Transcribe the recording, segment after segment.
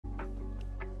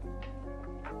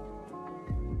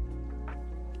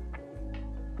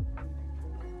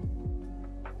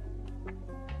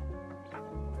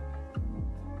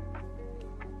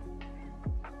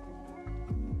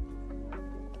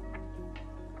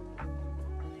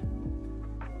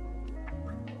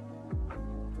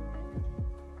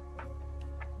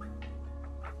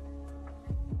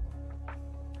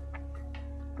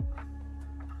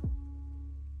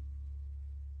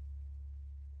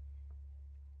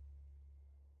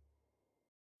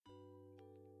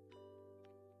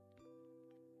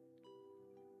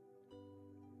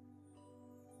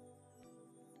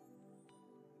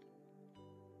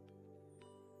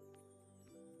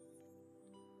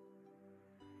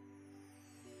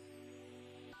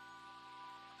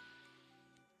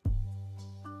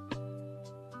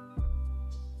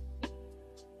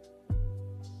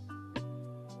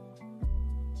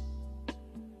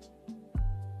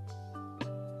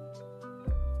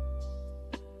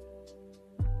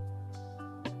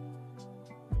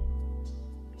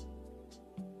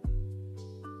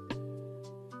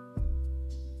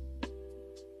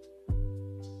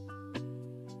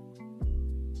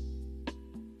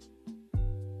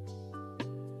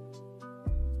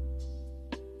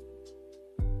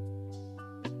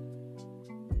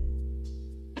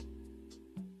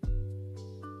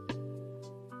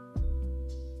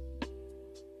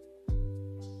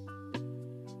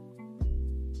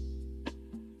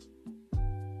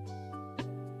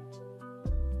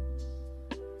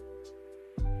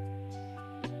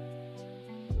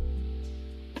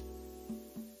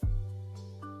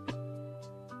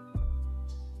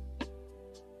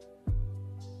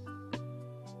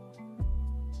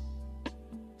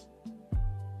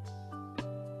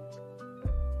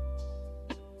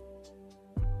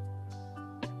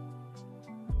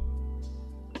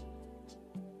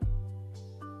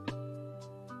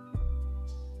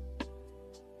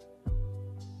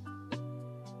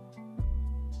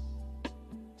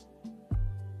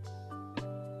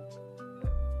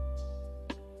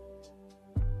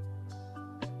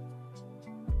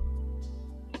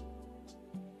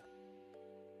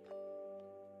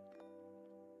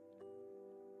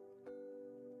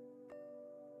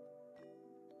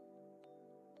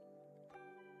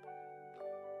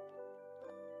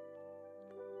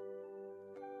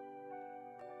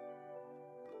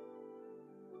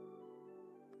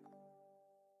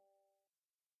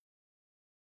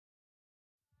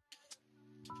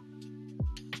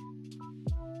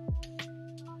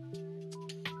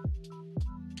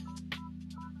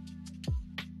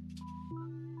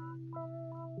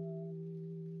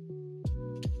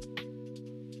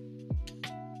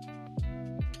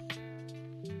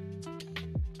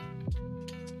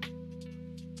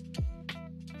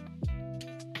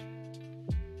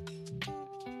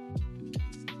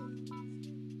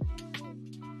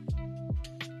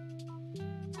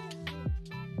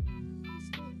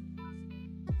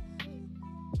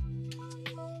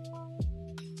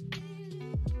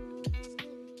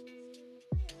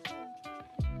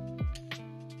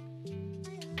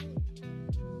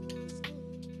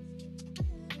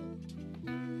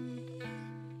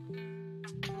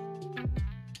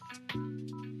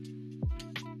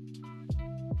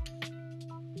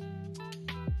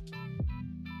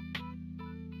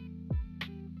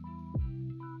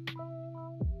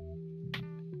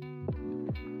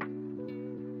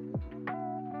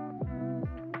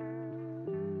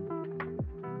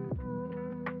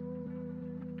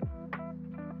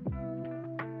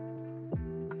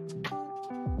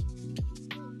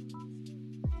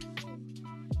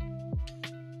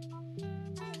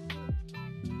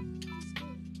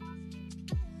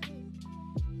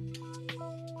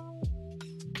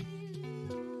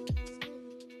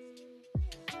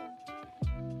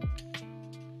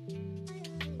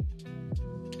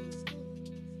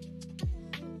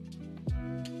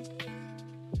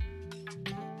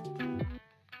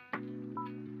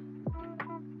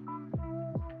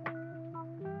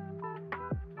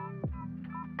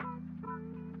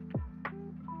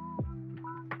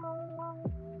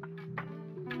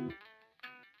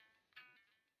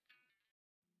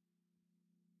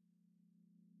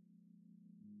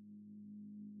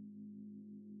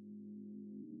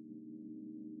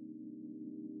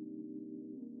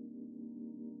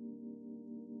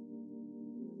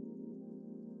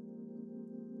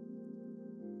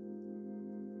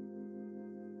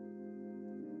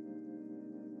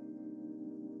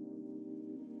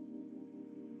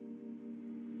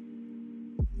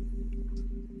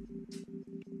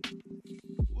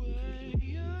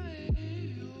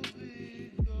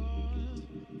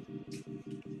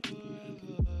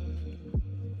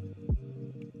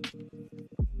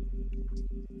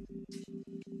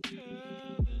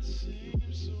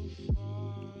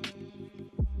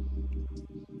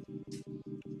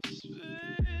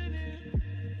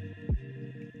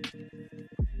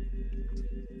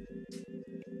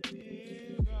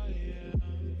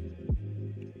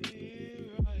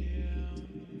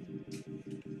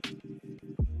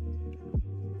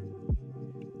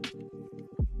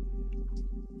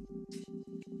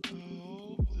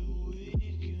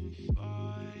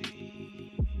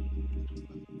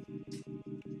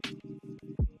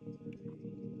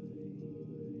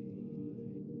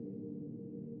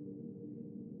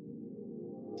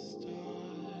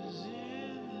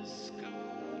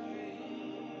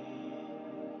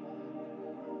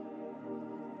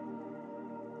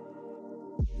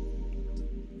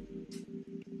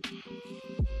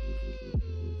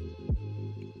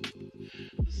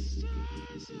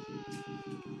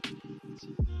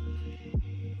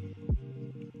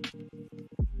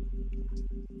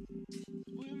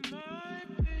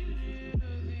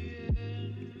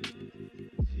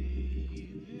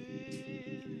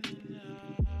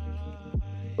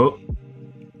Oh,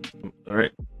 all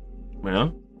right. Am I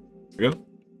on? Here we go.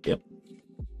 Yep.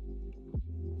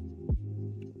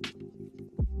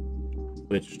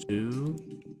 Switch to.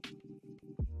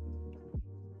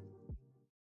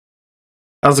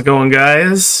 How's it going,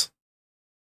 guys?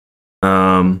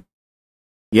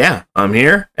 Yeah, I'm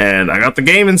here, and I got the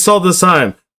game installed this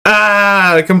time.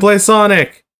 Ah, I can play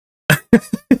Sonic.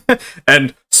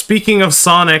 And speaking of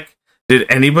Sonic, did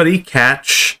anybody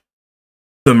catch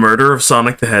the murder of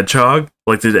Sonic the Hedgehog?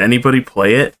 Like, did anybody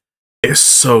play it? It's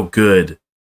so good.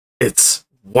 It's,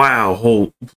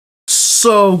 wow,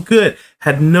 so good.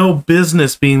 Had no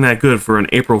business being that good for an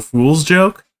April Fool's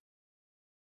joke.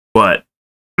 But,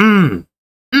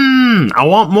 I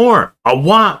want more. I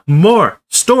want more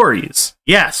stories.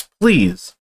 Yes,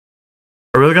 please.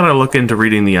 I really gotta look into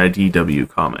reading the IDW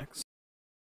comics.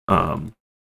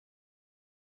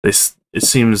 It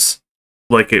seems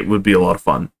like it would be a lot of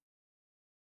fun.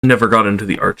 Never got into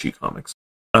the Archie comics.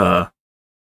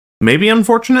 Maybe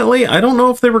unfortunately, I don't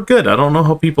know if they were good. I don't know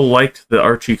how people liked the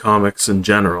Archie comics in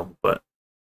general, but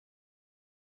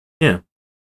yeah.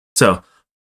 So,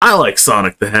 I like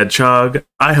Sonic the Hedgehog.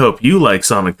 I hope you like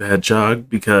Sonic the Hedgehog,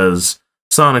 because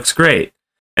Sonic's great.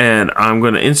 And I'm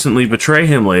going to instantly betray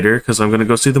him later, because I'm going to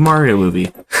go see the Mario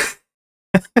movie.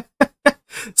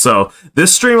 So,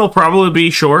 this stream will probably be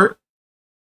short.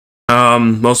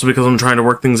 Mostly because I'm trying to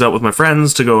work things out with my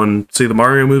friends to go and see the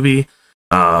Mario movie.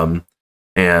 And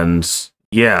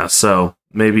yeah, so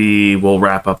maybe we'll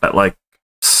wrap up at like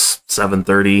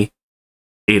 7:30,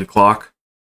 8 o'clock.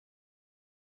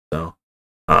 So,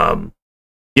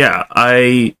 yeah,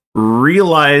 I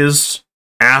realized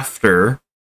after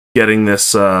getting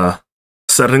this,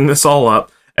 setting this all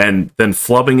up and then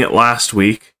flubbing it last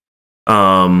week,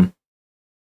 that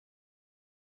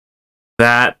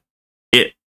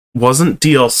it wasn't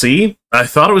DLC. I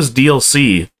thought it was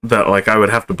DLC, that like I would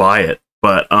have to buy it,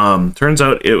 but turns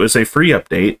out it was a free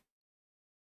update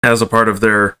as a part of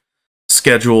their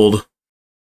scheduled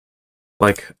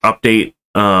like update.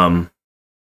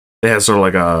 They had sort of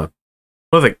like a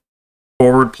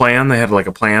forward plan. They had like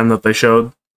a plan that they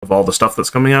showed of all the stuff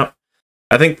that's coming up.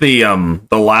 I think the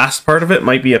last part of it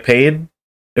might be a paid,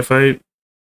 if I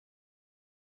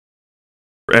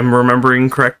am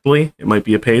remembering correctly. It might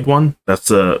be a paid one.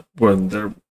 That's when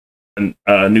they're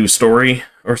a new story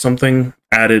or something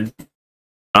added.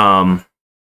 Player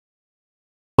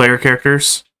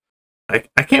characters. I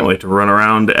can't wait to run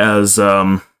around as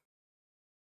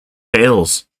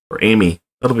Tails or Amy.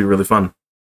 That'll be really fun.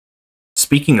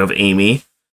 Speaking of Amy,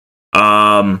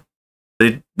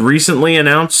 they recently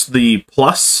announced the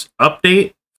Plus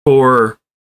update for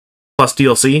Plus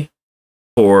DLC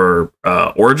for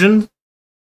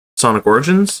Sonic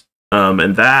Origins,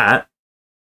 and that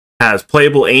has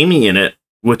playable Amy in it,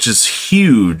 which is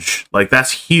huge. Like,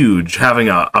 that's huge, having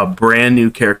a brand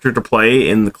new character to play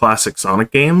in the classic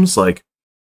Sonic games. Like,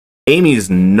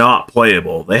 Amy's not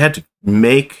playable. They had to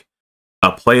make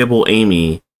a playable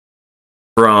Amy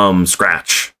from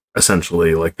scratch,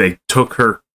 essentially. Like, they took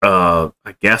her, I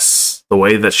guess, the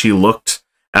way that she looked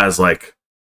as, like,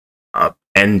 a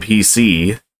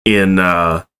NPC in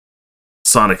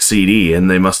Sonic CD, and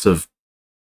they must have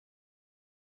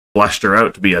fleshed her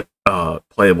out to be a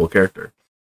playable character,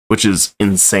 which is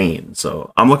insane.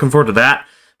 So I'm looking forward to that.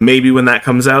 Maybe when that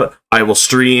comes out, I will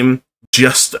stream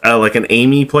just like an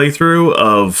Amy playthrough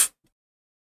of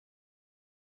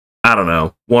I don't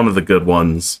know, one of the good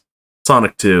ones.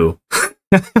 Sonic 2.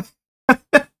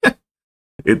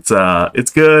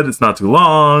 It's good. It's not too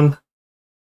long.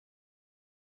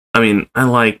 I mean, I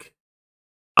like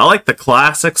the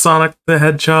classic Sonic the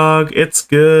Hedgehog. It's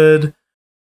good,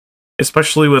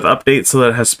 especially with updates so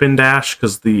that it has spin dash,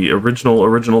 because the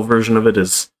original version of it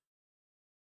is,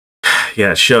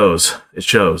 yeah, it shows.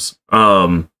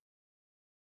 I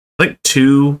think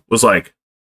 2 was like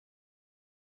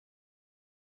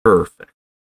perfect.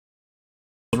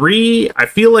 3, I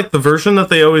feel like the version that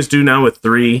they always do now with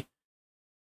 3,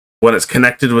 when it's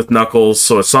connected with Knuckles,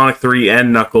 so it's Sonic 3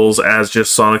 and Knuckles as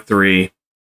just Sonic 3,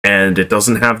 and it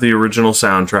doesn't have the original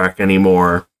soundtrack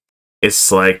anymore.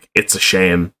 It's like, it's a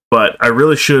shame. But I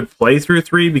really should play through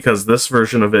 3, because this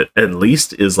version of it, at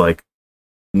least, is like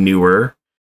newer.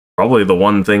 Probably the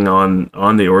one thing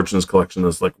on the Origins collection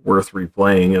that's like worth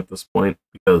replaying at this point,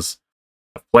 because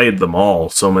I've played them all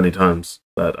so many times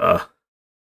that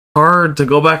hard to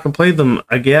go back and play them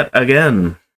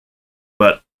again.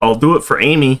 But I'll do it for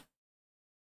Amy.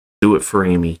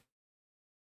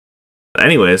 But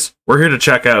anyways, we're here to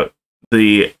check out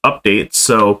the updates.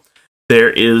 So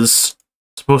there is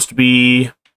supposed to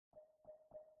be,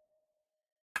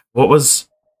 what was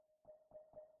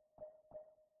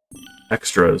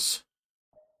extras?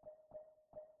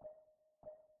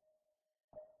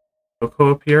 Coco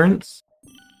appearance?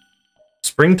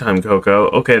 Springtime Coco.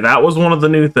 Okay, that was one of the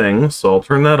new things, so I'll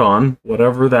turn that on,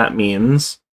 whatever that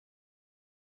means.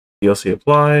 DLC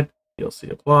applied.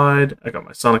 DLC applied. I got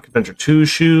my Sonic Adventure 2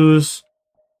 shoes,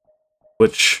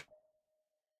 which,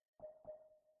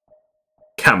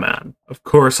 come on. Of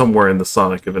course I'm wearing the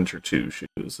Sonic Adventure 2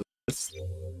 shoes. It's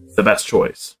the best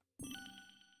choice.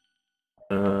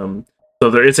 So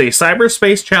there is a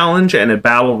cyberspace challenge and a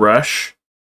battle rush.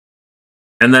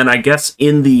 And then I guess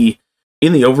in the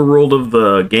overworld of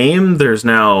the game, there's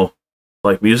now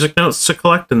like music notes to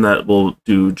collect, and that will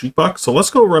do jukebox. So let's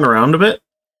go run around a bit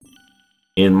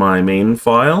in my main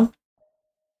file,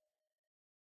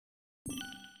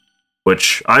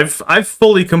 which I've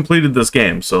fully completed this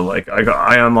game. So like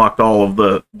I unlocked all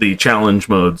of the challenge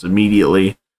modes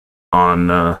immediately on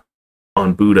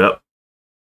boot up.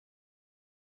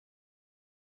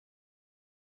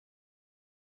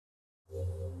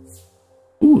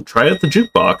 Ooh, try out the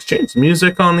jukebox. Change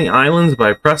music on the islands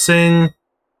by pressing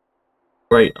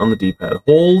right on the D-pad.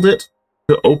 Hold it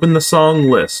to open the song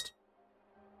list.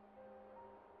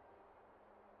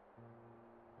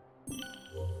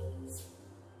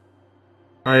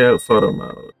 Try out photo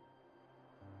mode.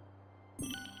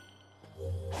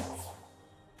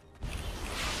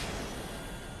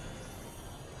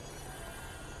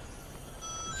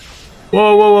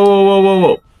 Whoa, whoa, whoa, whoa, whoa, whoa,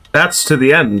 whoa. That's to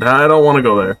the end. I don't want to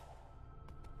go there.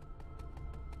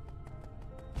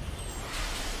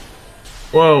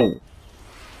 Whoa.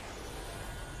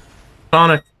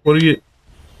 Sonic, what are you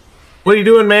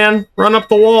doing, man? Run up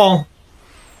the wall.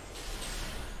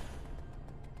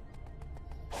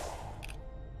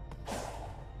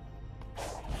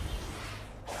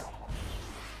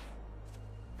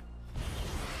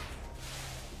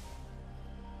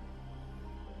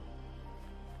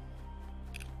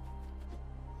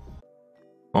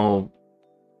 All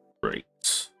right.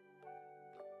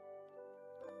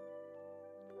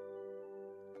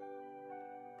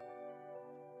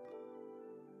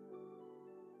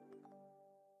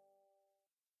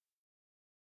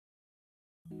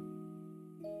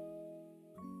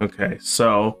 Okay,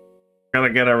 so gotta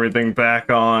get everything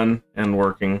back on and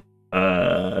working.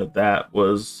 That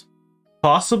was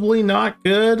possibly not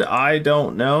good. I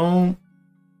don't know.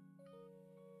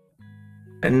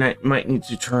 And I might need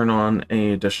to turn on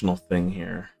an additional thing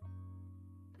here.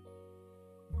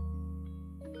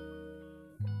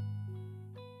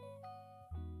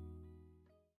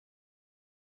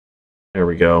 There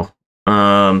we go.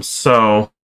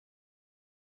 So I'm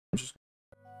just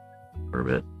for a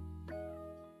bit.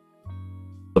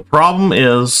 The problem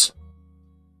is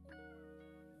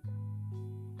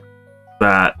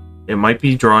that it might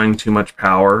be drawing too much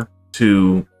power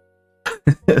to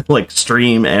like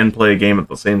stream and play a game at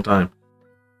the same time.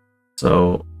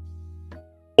 So,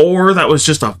 or that was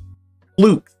just a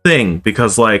fluke thing,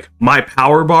 because like my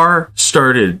power bar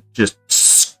started just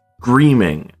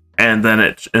screaming and then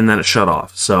it shut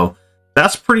off. So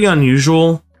that's pretty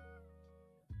unusual.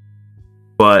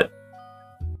 But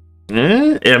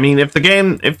I mean, if the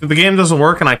game doesn't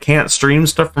work and I can't stream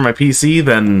stuff from my PC,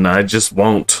 then I just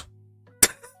won't.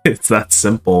 It's that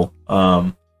simple.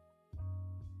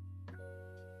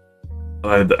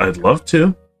 I'd love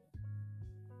to.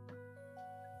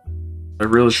 I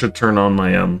really should turn on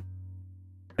my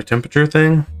my temperature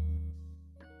thing.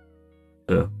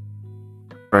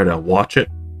 try to watch it.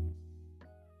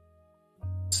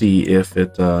 See if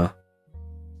it, well,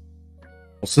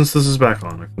 since this is back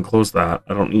on, I can close that.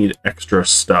 I don't need extra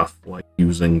stuff like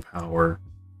using power.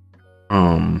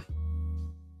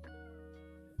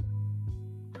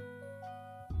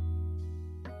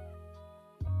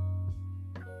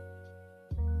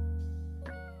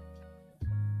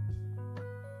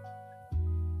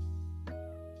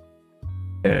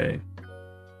 Okay.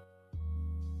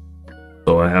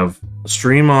 So I have the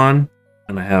stream on,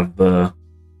 and I have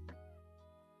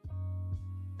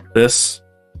this.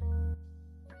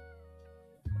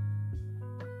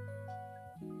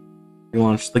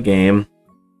 Launch the game.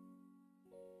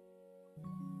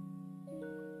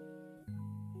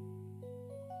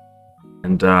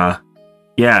 And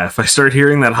yeah, if I start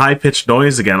hearing that high-pitched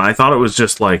noise again, I thought it was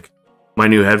just like my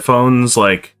new headphones,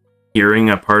 like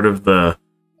hearing a part of the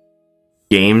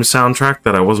game soundtrack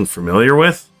that I wasn't familiar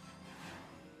with.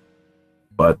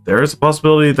 But there is a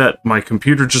possibility that my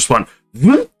computer just went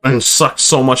and sucked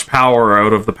so much power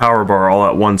out of the power bar all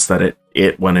at once that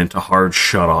it went into hard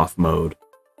shut-off mode.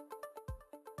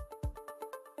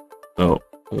 So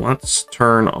let's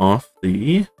turn off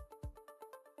the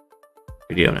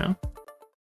video now.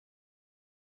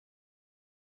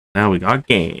 Now we got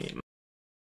game.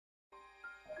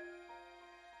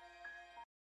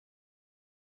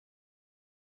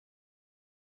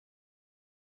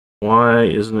 Why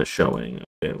isn't it showing?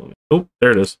 Okay, let me. Oh, there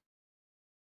it is.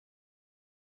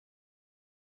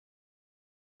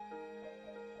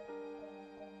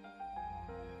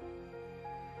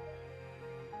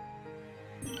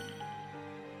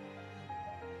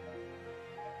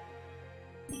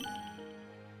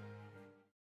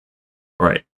 All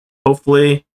right.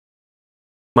 Hopefully,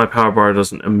 my power bar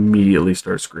doesn't immediately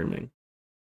start screaming,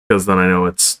 because then I know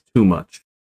it's too much.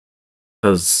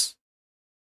 Because,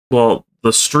 well,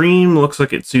 the stream looks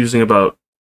like it's using about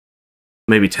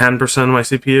maybe 10% of my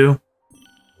CPU.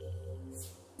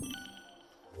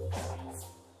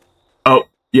 Oh,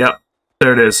 yeah,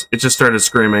 there it is. It just started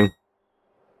screaming.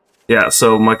 Yeah,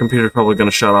 so my computer's probably going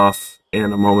to shut off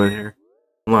in a moment here.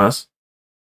 Unless...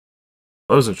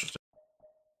 that was interesting.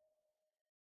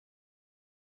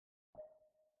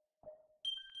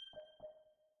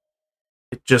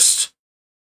 It just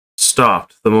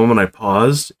stopped. The moment I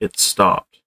paused, it stopped.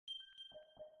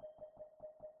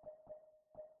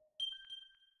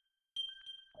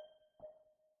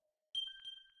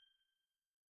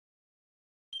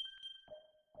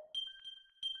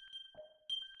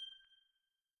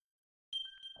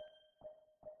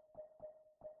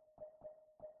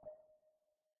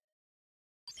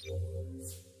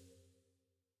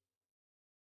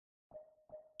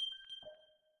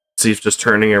 See if just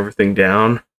turning everything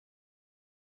down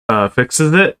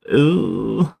fixes it.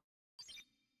 Ooh.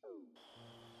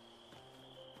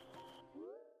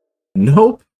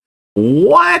 Nope.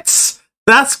 What?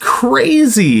 That's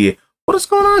crazy. What is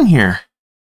going on here?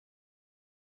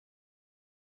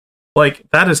 Like,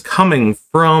 that is coming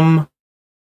from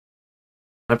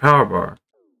my power bar.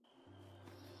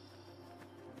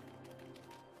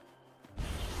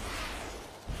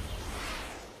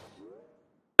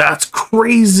 That's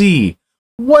crazy.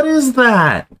 What is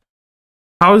that?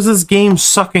 How is this game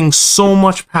sucking so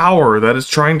much power that it's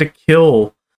trying to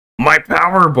kill my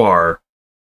power bar?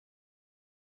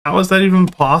 How is that even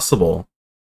possible?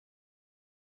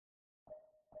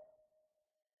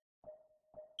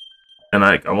 And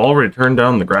I've already turned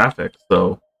down the graphics,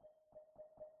 so...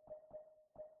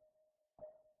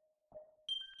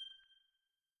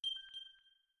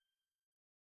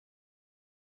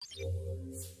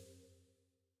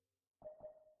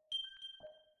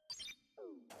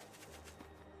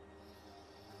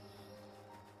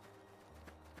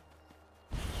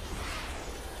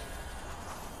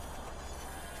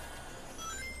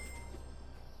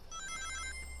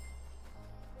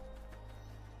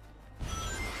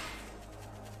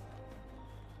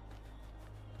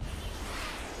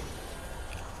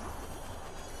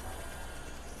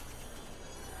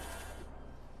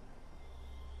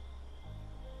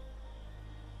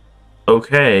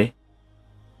 Okay.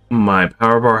 My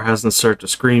power bar hasn't started to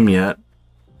scream yet.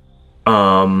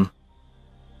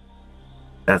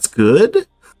 That's good.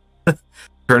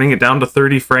 Turning it down to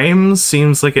 30 frames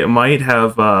seems like it might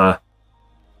have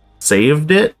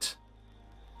saved it.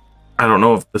 I don't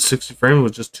know if the 60 frames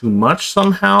was just too much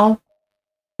somehow.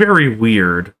 Very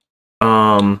weird.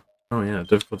 Oh yeah,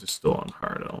 difficulty's still on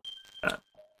hard. I don't like that.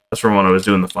 That's from when I was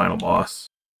doing the final boss.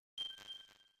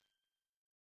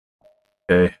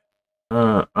 Okay.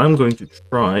 I'm going to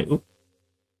try... Oops.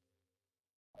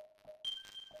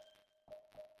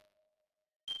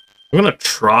 I'm gonna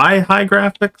try high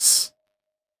graphics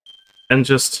and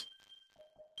just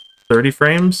 30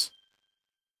 frames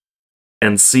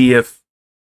and see if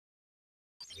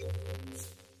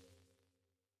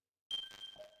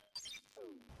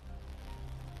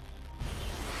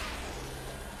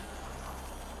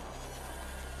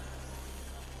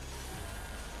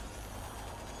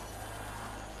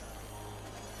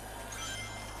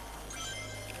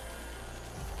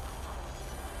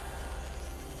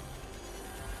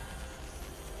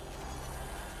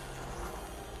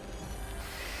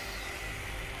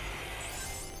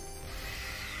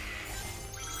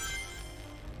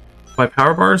my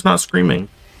power bar is not screaming.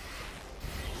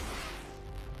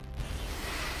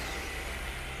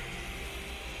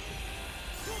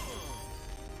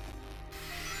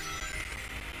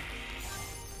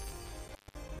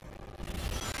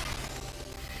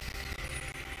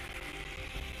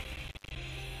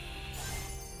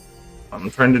 I'm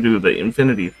trying to do the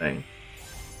infinity thing.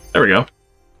 There we go.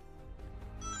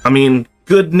 I mean,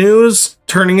 good news.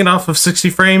 Turning it off of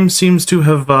 60 frames seems to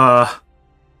have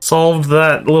solved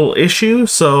that little issue,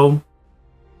 so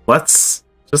let's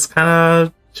just kind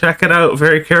of check it out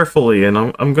very carefully, and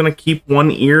I'm gonna keep one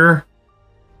ear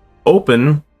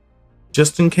open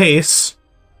just in case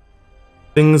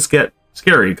things get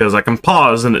scary, because I can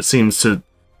pause and it seems to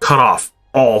cut off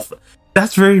all.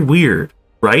 That's very weird,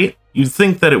 right? You'd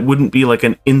think that it wouldn't be like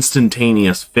an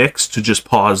instantaneous fix to just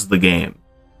pause the game.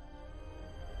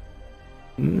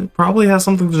 It probably has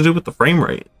something to do with the frame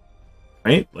rate,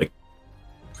 right? Like,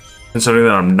 considering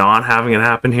that I'm not having it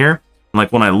happen here.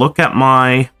 Like, when I look at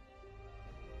my...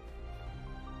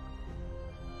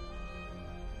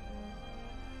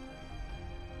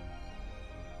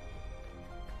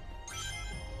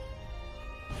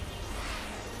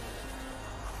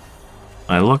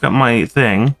 I look at my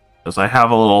thing, because I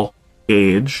have a little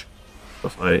gauge.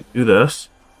 If I do this,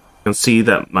 you can see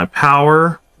that my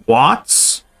power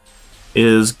watts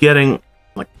is getting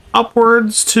like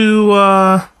upwards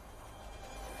to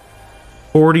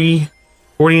 40,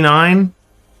 49,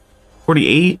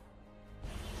 48.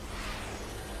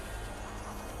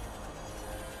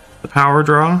 The power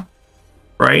draw,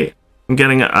 right? I'm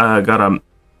getting got a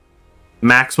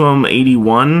maximum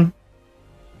 81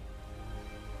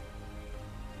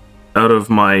 out of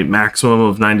my maximum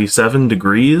of 97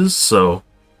 degrees, so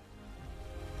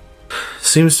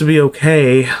seems to be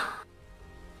okay.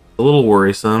 A little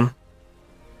worrisome.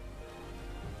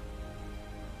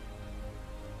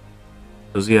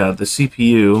 Because, yeah, the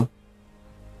CPU,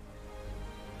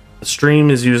 the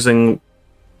stream is using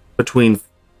between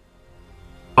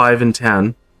 5 and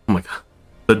 10. Oh my god.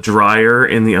 The dryer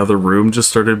in the other room just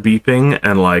started beeping,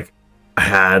 and, like, I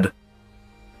had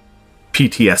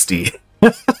PTSD.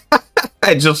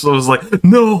 I just was like,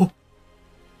 no!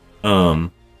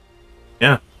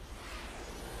 Yeah.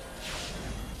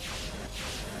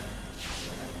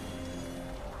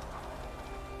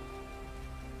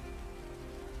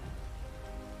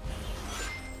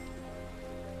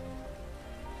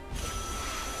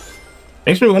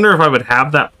 Makes me wonder if I would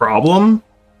have that problem,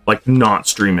 like, not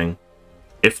streaming.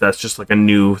 If that's just, like, a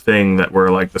new thing that where,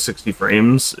 like, the 60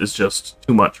 frames is just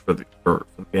too much for the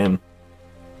game.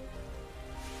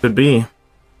 Could be.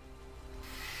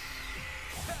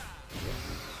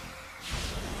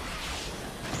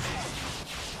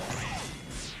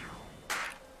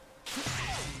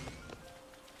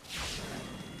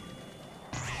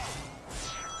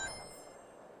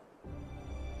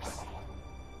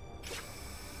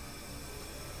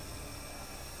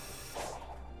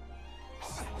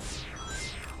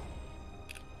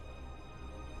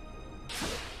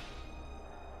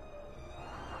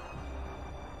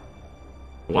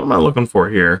 What am I looking for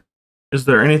here? Is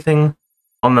there anything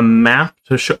on the map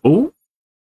to show? Ooh,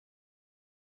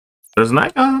 there's an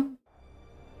icon.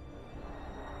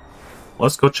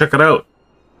 Let's go check it out.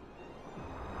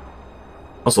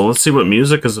 Also, let's see what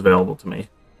music is available to me.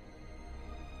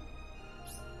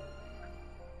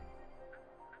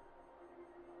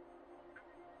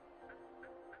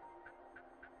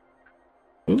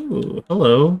 Ooh,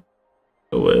 hello.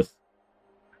 Go with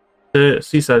the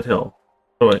Seaside Hill.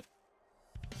 Oh wait.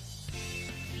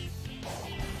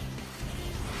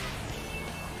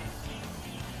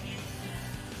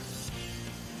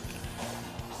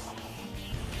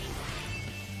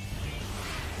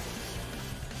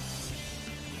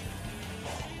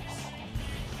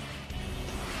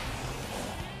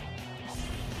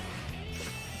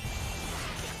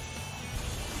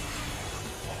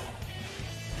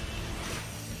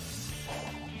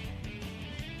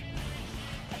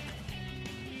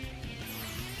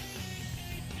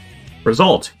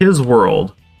 Result, his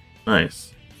world.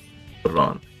 Nice. Put it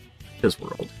on. His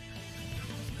world.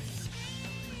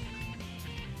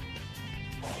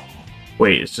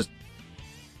 Wait, it's just...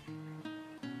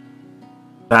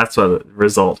 That's what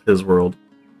result, his world.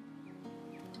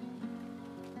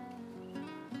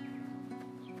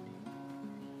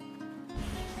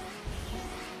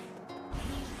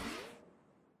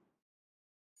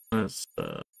 Let's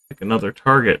pick another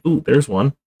target. Ooh, there's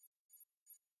one.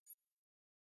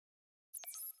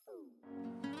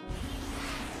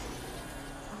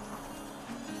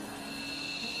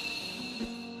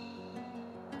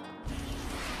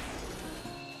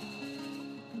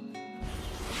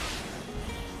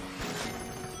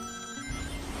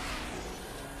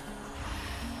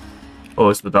 Oh,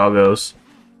 it's the doggos.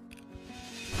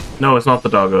 No, it's not the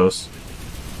doggos.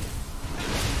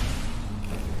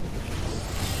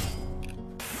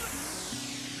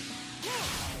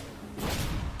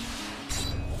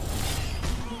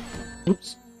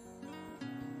 Oops.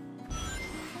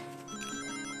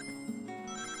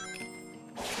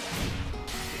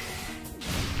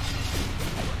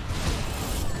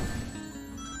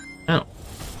 Ow.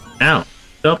 Ow.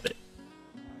 Stop it.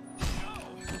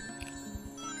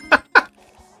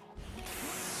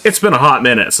 It's been a hot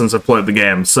minute since I played the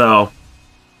game, so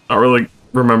not really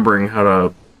remembering how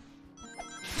to...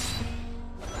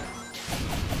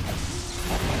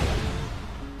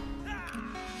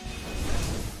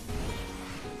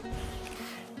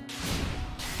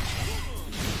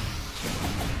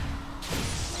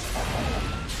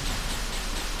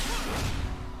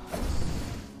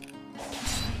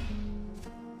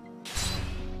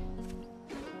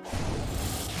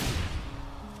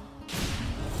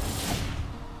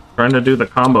 Trying to do the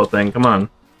combo thing, come on.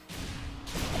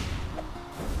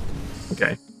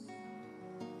 Okay.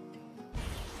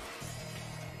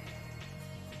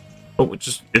 Oh, it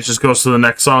just goes to the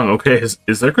next song. Okay,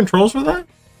 is there controls for that?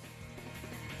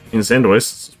 In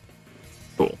Sandwich.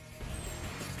 Cool.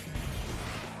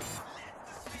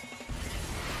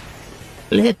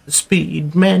 Let the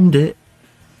speed mend it.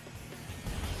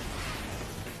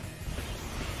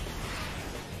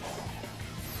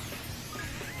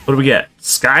 What do we get?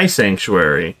 Sky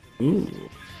Sanctuary. Ooh.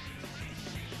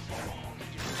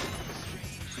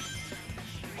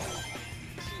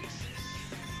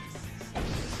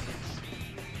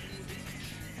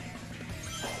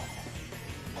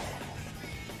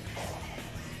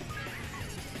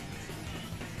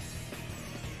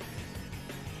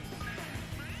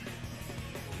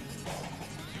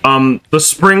 The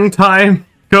springtime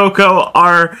Cocoa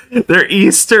are their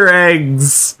Easter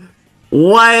eggs.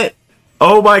 What?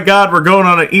 Oh my god, we're going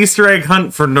on an Easter egg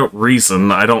hunt for no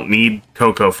reason. I don't need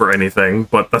Cocoa for anything,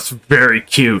 but that's very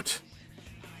cute.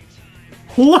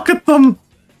 Look at them!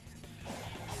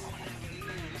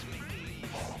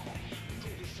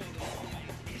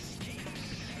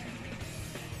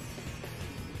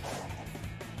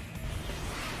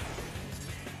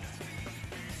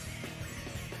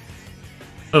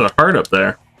 There's a heart up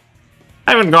there.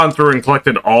 I haven't gone through and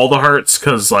collected all the hearts,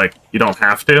 because, like, you don't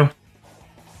have to.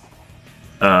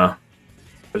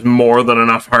 There's more than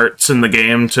enough hearts in the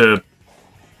game to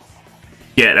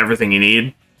get everything you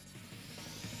need.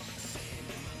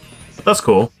 But that's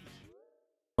cool.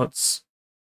 Let's...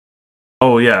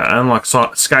 Oh yeah, unlock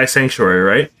Sky Sanctuary,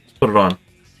 right? Let's put it on.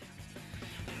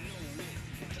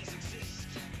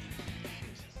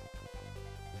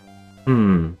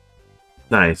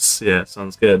 Nice. Yeah,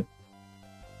 sounds good.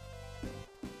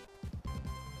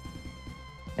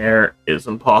 Air is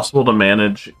impossible to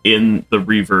manage in the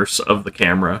reverse of the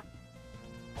camera.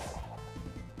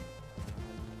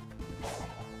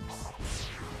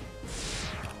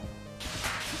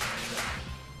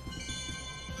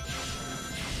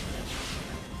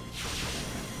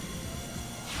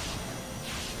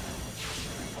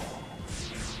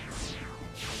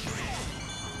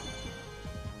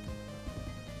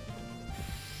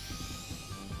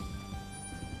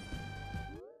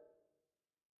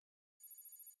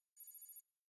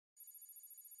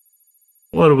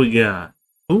 What do we got?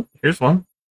 Oh, here's one.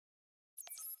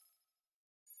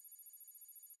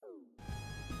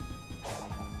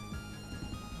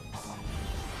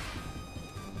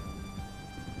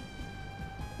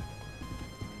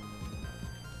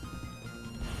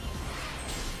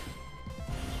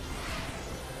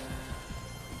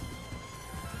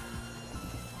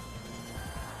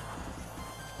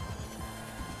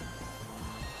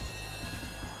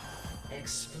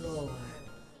 Explore.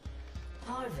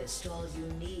 Harvest all you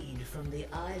need from the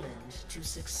island to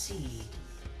succeed.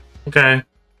 Okay.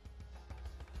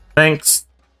 Thanks.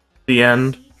 The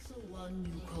end. Seek the one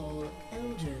you call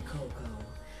Elder Cocoa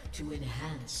to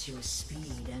enhance your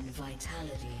speed and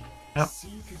vitality. Yep.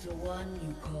 Seek the one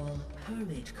you call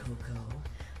Hermit Cocoa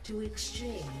to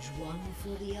exchange one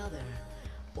for the other.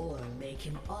 or make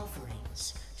him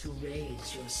offerings to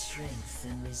raise your strength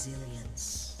and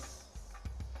resilience.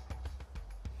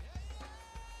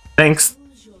 Thanks.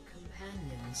 Use your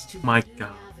companions to My better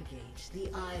God. navigate the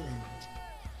island.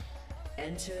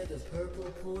 Enter the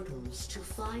purple portals to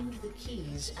find the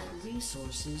keys and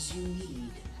resources you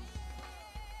need.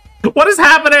 What is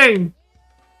happening?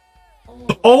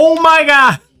 Oh my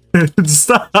God.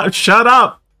 Stop. Shut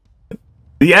up.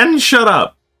 The end, shut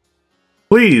up.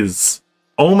 Please.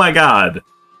 Oh my God.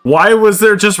 Why was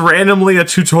there just randomly a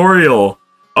tutorial?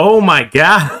 Oh my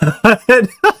God.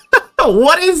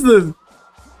 What is this?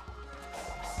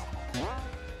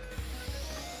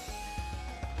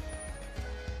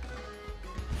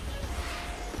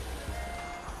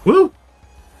 Woo.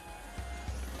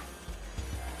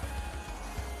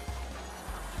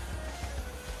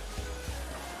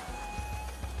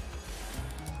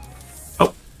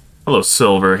 Oh, hello,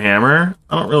 Silver Hammer.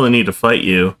 I don't really need to fight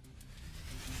you.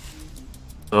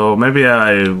 So maybe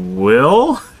I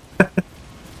will?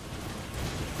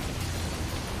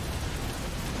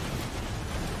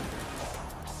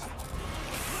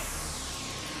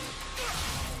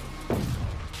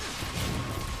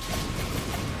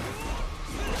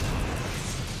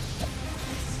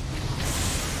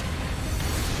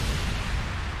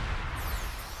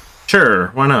 Sure,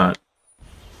 why not?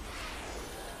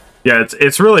 Yeah,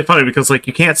 it's really funny because like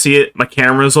you can't see it, my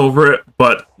camera's over it,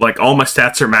 but like all my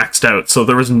stats are maxed out, so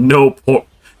there was no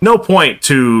point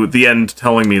to the end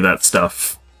telling me that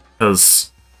stuff.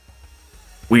 Cause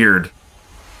weird.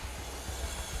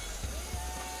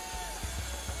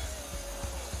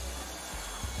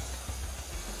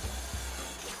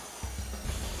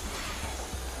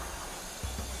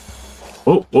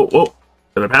 Whoa, whoa, whoa.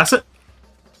 Did I pass it?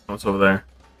 Oh, it's over there.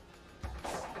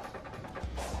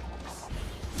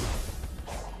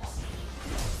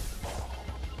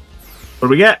 What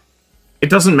do we get?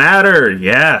 It doesn't matter.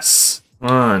 Yes.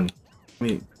 Come on.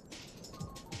 Me.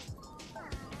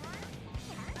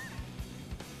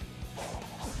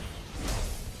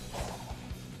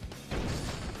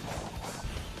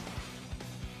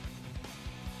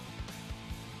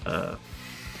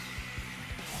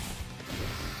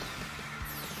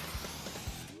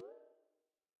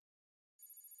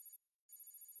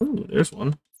 Ooh, there's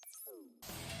one.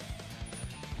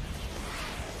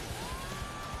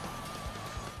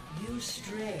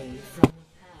 Stray from the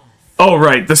path. Oh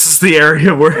right, this is the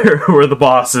area where the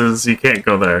boss is. You can't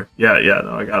go there. Yeah, yeah,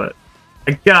 no, I got it.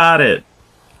 I got it.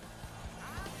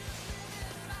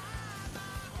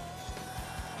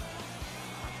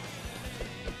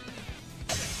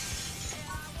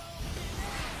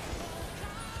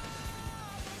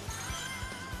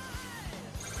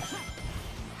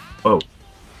 Oh.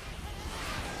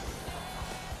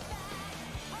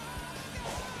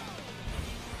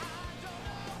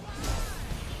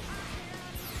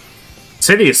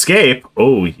 City Escape?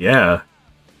 Oh, yeah.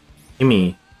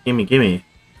 Gimme, gimme, gimme.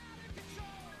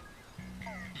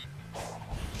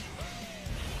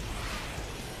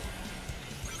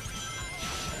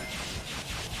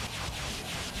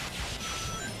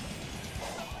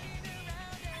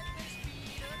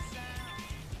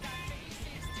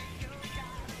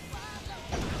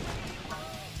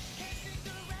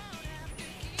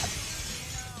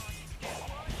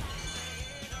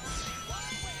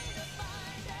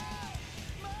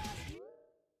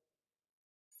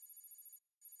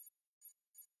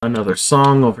 Another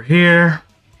song over here.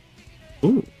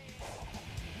 Ooh.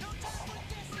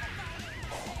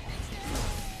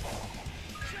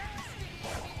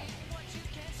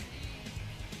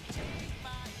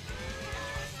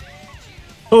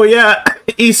 Oh yeah,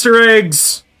 Easter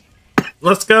eggs.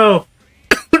 Let's go.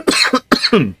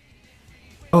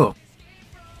 Oh.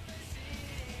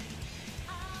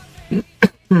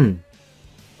 Kind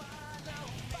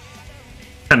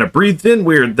of breathed in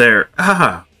weird there.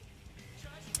 Ah.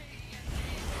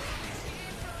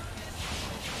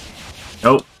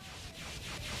 Nope.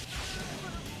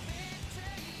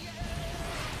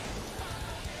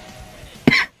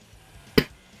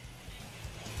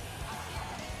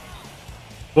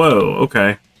 Whoa,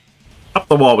 okay. Up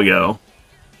the wall we go.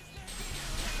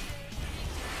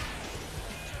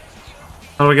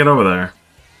 How do we get over there?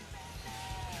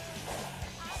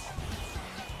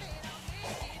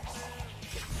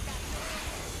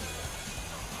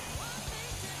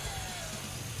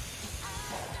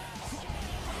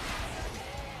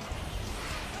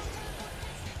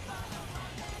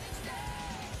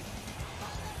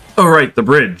 Oh, right, the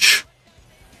bridge.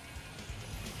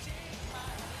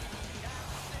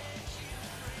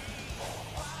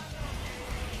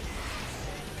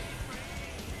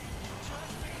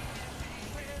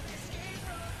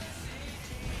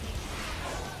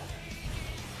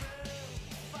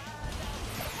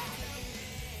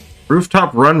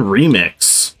 Rooftop Run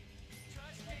Remix.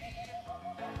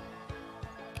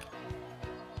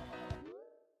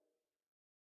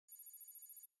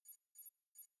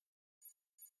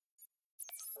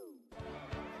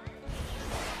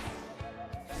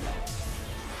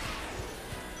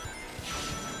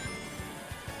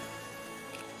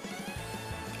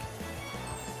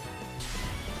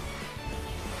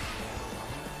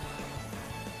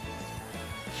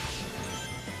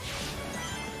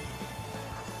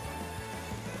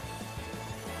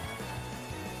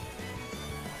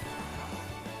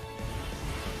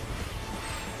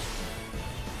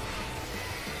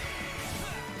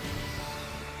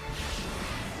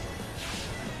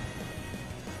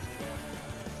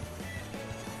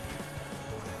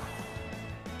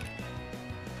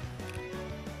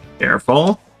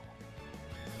 Careful.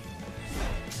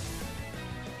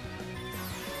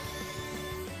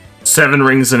 Seven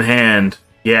rings in hand.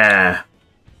 Yeah.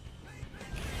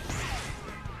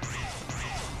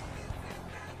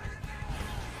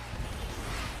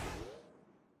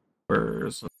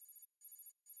 Where's...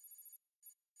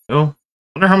 Oh. I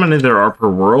wonder how many there are per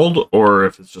world, or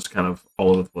if it's just kind of all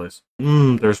over the place.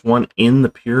 There's one in the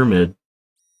pyramid.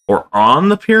 Or on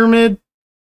the pyramid?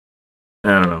 I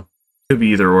don't know. Could be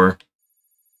either or.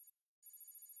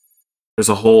 There's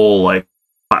a whole, like,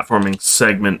 platforming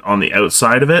segment on the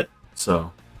outside of it,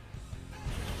 so...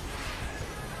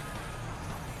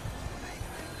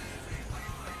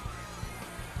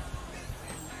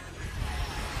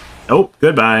 Oh,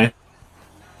 goodbye.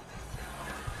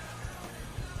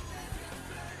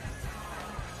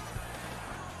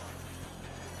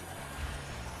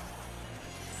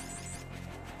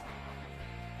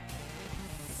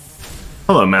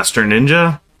 Hello, Master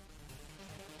Ninja.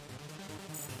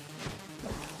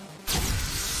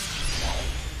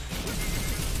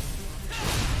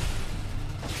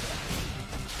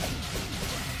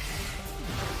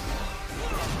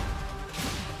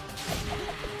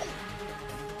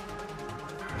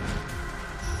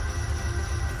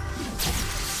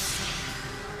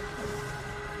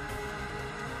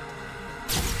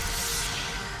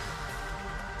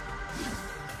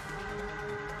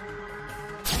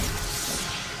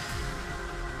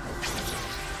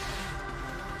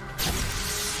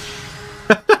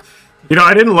 You know,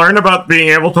 I didn't learn about being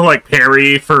able to, like,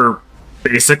 parry for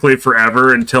basically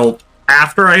forever until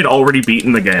after I'd already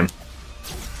beaten the game.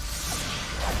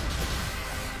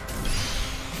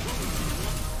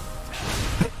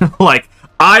 Like,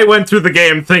 I went through the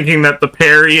game thinking that the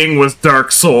parrying was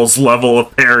Dark Souls level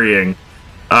of parrying.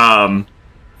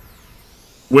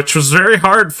 Which was very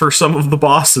hard for some of the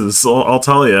bosses, I'll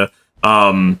tell you.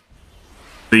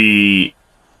 The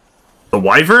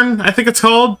Wyvern, I think it's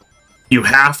called? You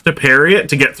have to parry it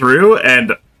to get through,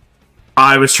 and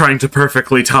I was trying to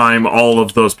perfectly time all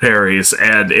of those parries,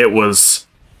 and it was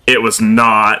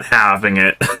not having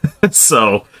it.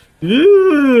 So,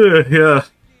 yeah.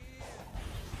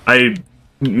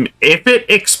 If it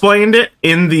explained it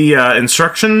in the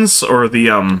instructions or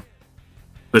the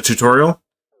tutorial,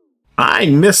 I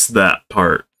missed that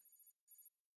part.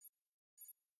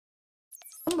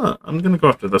 I'm gonna go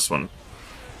after this one.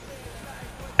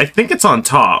 I think it's on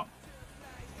top.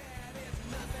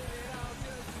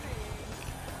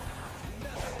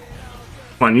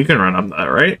 Come on, you can run up that,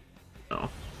 right? No.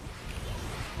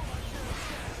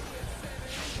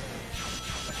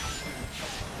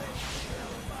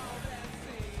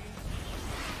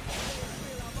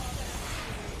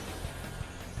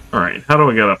 Alright, how do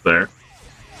we get up there?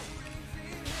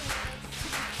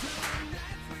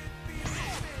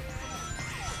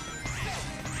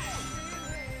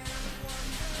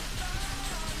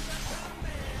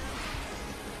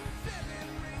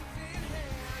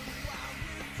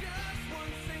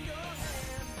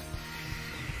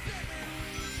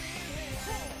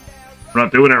 I'm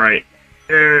not doing it right.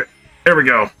 There we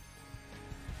go.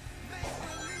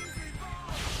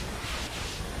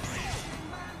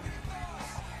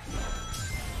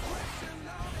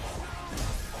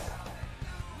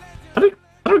 How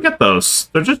do we get those?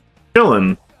 They're just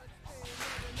chilling.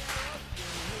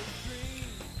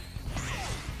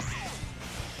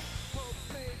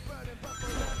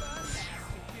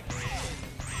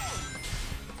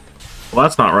 Well,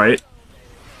 that's not right.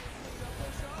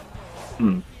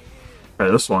 Try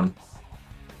this one.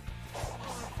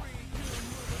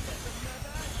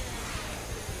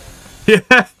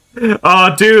 Yeah.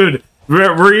 Oh, dude.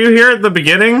 Were you here at the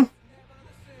beginning?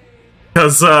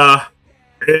 Because,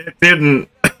 it didn't.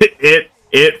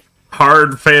 It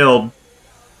hard failed.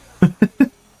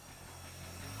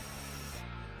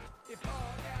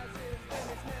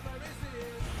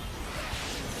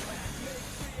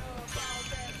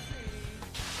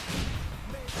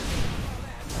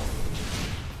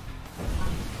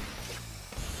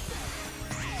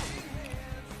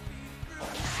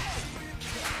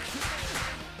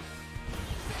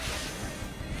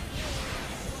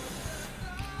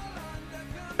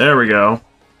 There we go.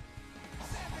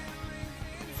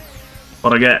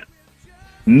 What'd I get?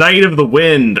 Knight of the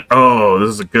Wind. Oh, this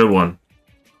is a good one.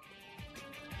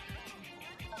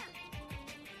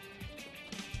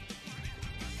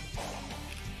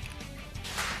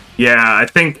 Yeah, I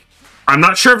think... I'm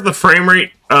not sure if the frame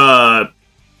rate, like,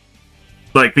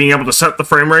 being able to set the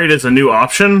frame rate is a new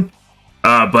option,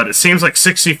 but it seems like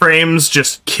 60 frames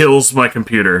just kills my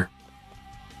computer.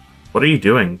 What are you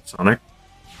doing, Sonic?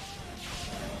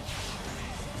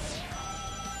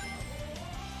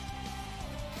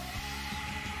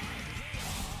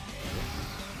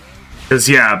 Because,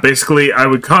 yeah, basically, I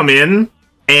would come in,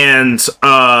 and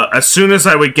as soon as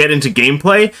I would get into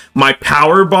gameplay, my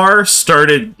power bar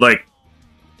started, like,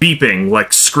 beeping,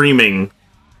 like, screaming.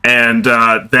 And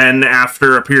then,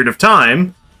 after a period of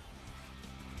time,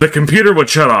 the computer would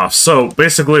shut off. So,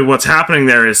 basically, what's happening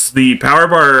there is the power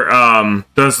bar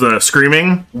does the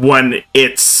screaming when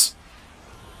it's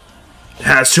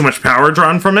has too much power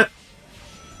drawn from it.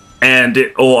 And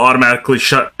it will automatically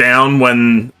shut down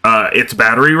when its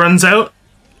battery runs out.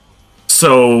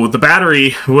 So the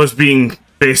battery was being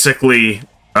basically,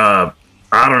 I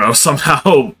don't know,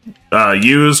 somehow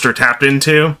used or tapped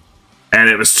into, and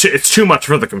it's too much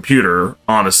for the computer,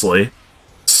 honestly.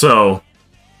 So,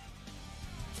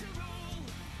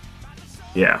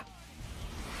 yeah.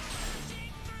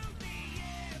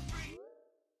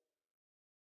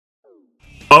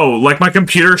 Oh, like my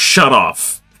computer shut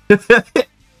off.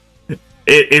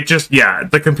 It just, yeah,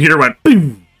 the computer went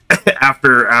boom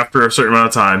after a certain amount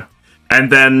of time. And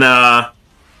then,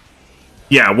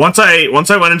 yeah, once I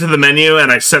went into the menu and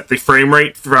I set the frame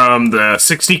rate from the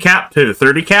 60 cap to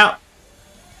 30 cap,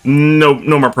 no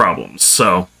more problems.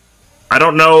 So, I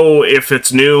don't know if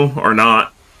it's new or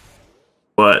not,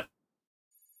 but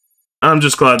I'm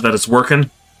just glad that it's working.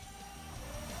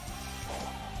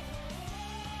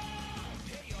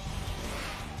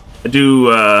 I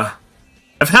do,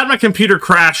 I've had my computer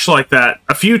crash like that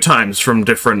a few times from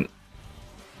different...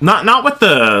 Not with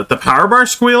the power bar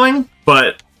squealing,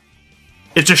 but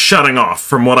it's just shutting off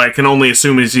from what I can only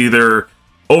assume is either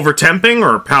over-temping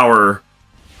or power...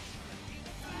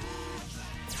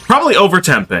 Probably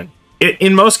over-temping.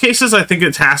 In most cases, I think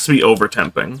it has to be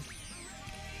over-temping.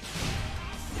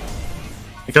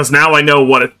 Because now I know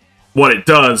what it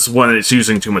does when it's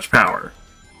using too much power.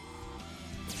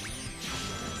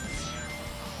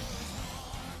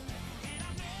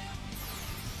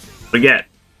 We get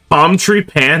Palm Tree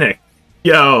Panic.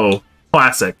 Yo,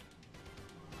 classic.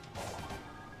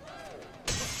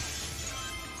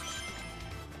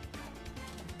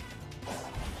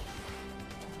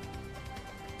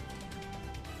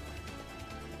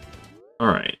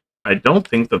 Alright. I don't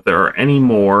think that there are any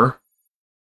more on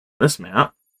this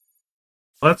map.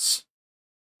 Let's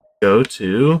go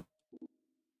to...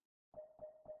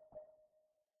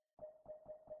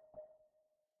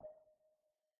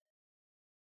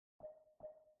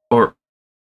 Or...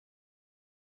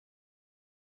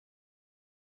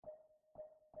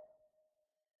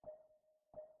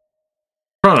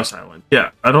 Kronos Island.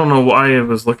 Yeah, I don't know why I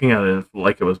was looking at it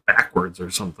like it was backwards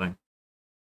or something.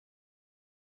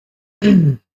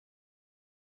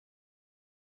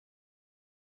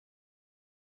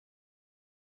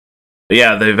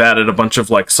 Yeah, they've added a bunch of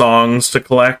like songs to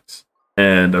collect,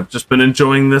 and I've just been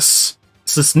enjoying this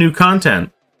new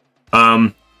content.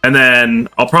 And then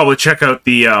I'll probably check out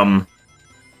the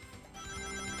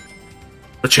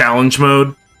challenge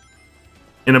mode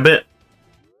in a bit.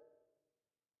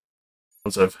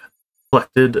 Once I've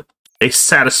collected a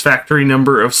satisfactory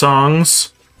number of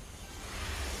songs.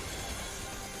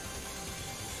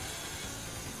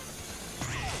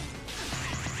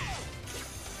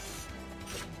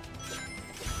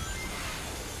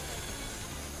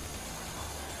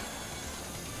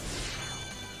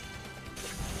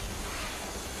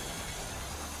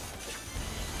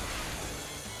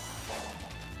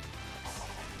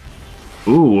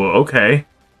 Ooh, okay.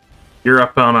 You're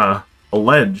up on a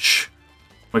ledge.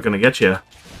 Am I gonna get you?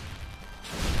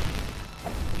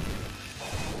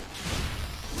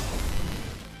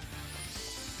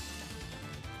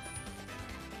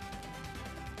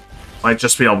 Might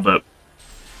just be able to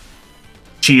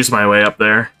cheese my way up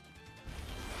there.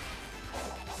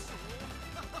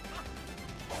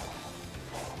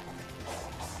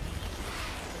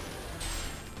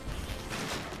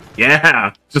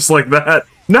 Yeah, just like that.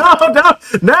 No, no,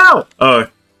 no! Oh,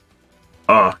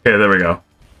 okay, there we go.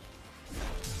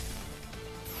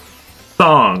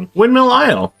 Song, Windmill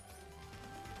Isle.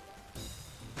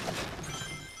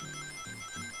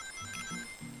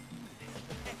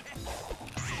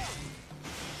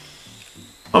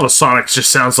 Oh, the Sonic just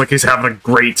sounds like he's having a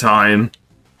great time.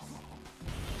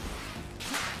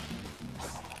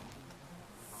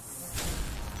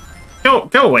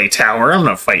 tower. I'm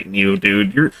not fighting you,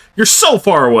 dude. You're so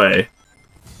far away.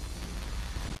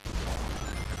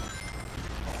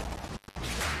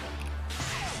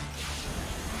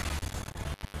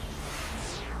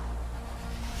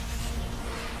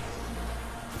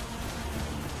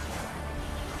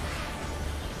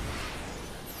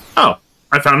 Oh,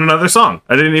 I found another song.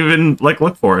 I didn't even, like,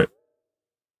 look for it.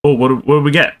 Oh, what do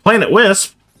we get? Planet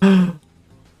Wisp?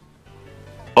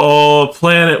 Oh,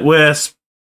 Planet Wisp.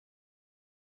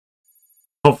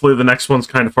 Hopefully the next one's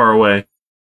kind of far away.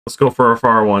 Let's go for a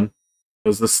far one.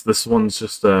 Because this one's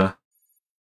just a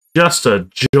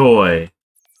joy.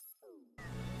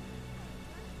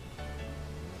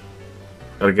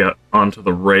 Gotta get onto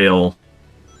the rail.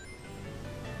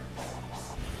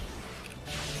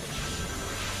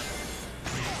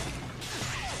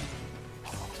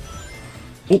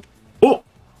 Oh! Oh!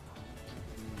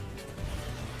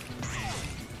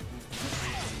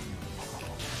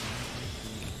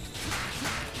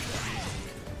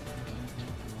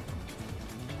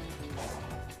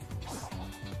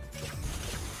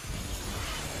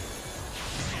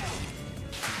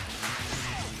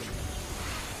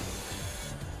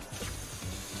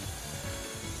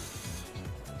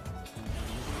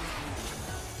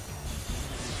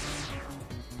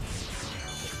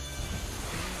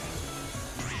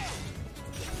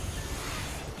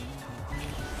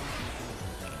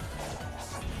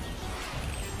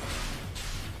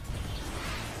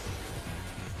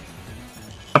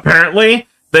 Apparently,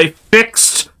 they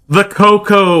fixed the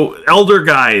Coco Elder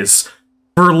guys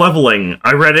for leveling.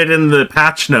 I read it in the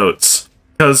patch notes.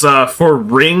 Because for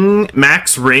ring,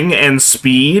 max ring, and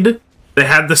speed, they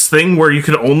had this thing where you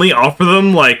could only offer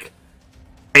them, like,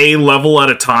 a level at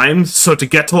a time. So to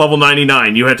get to level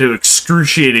 99, you had to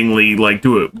excruciatingly, like,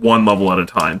 do it one level at a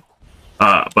time.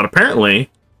 But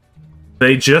apparently,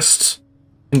 they just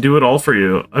can do it all for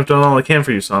you. I've done all I can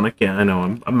for you, Sonic. Yeah, I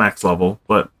know, I'm max level,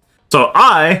 but... So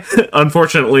I,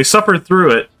 unfortunately, suffered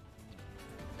through it,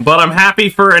 but I'm happy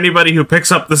for anybody who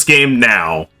picks up this game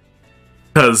now,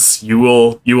 because you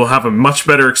will have a much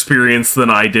better experience than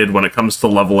I did when it comes to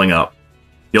leveling up.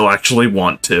 You'll actually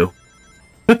want to.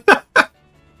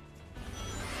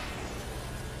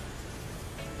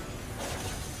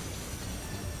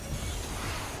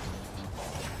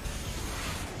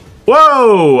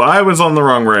 Whoa! I was on the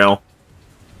wrong rail.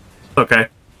 Okay.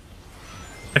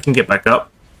 I can get back up.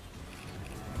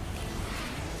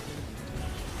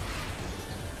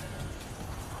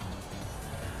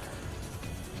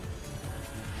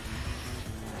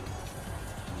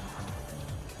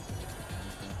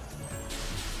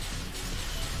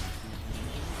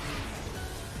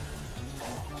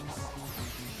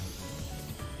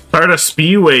 Start a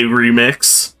Speedway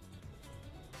remix.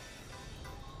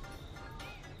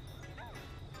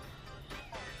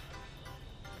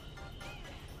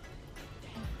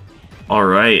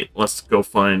 Alright, let's go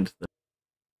find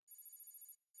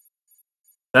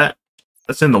that.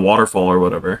 That's in the waterfall or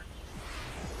whatever.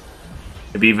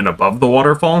 Maybe even above the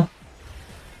waterfall?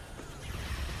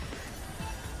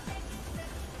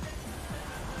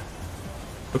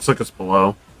 Looks like it's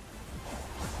below.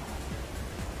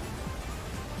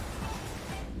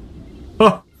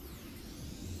 Huh.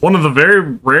 One of the very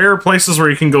rare places where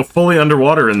you can go fully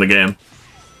underwater in the game.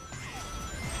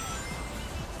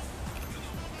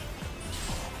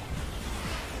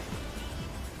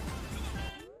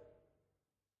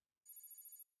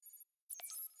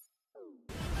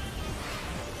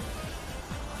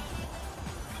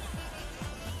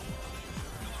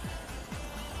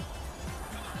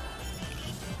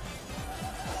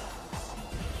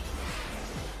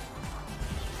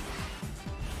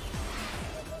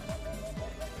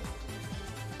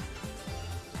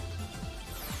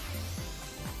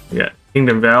 Yeah,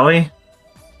 Kingdom Valley.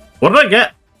 What did I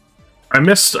get? I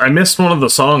missed one of the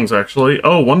songs actually.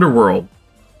 Oh, Wonder World.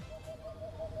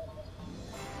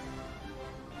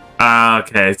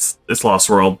 Okay, it's Lost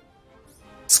World.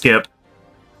 Skip.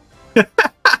 What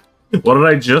did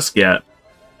I just get?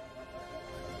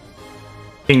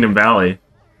 Kingdom Valley.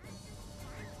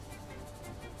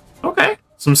 Okay,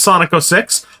 some Sonic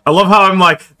 06. I love how I'm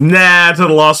like, nah to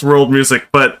the Lost World music,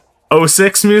 but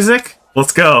 06 music?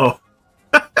 Let's go.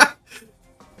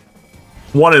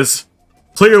 One is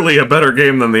clearly a better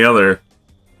game than the other,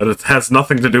 but it has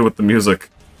nothing to do with the music.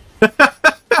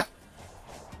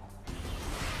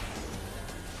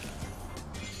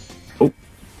 Oh.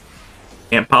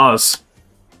 Can't pause.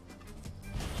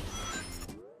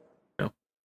 No.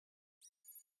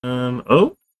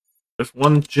 Oh. There's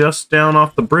one just down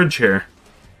off the bridge here.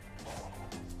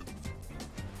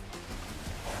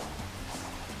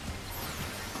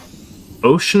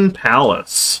 Ocean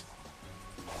Palace.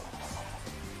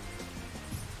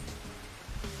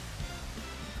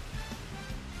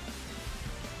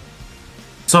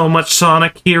 So much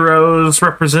Sonic Heroes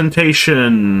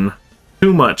representation.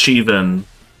 Too much, even. Is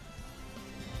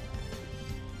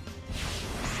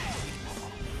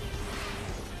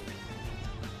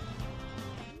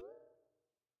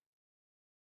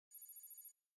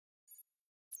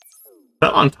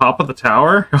that on top of the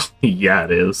tower? Yeah,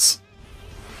 it is.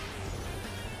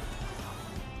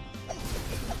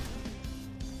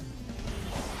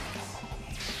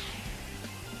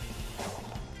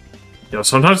 Yo,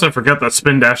 sometimes I forget that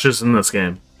spin dash is in this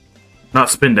game. Not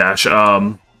spin dash,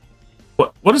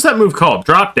 what is that move called?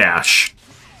 Drop dash.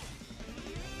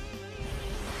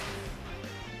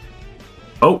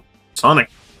 Oh, Sonic.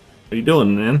 What are you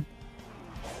doing, man?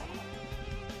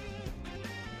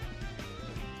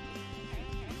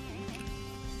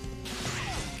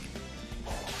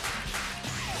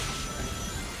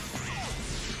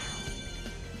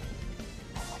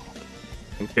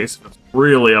 In case it's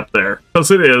really up there.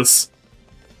 Because it is.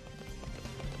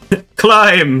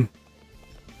 Climb!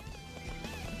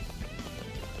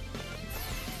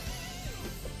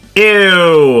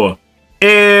 Ew! Ew,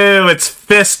 it's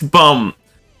fist bump!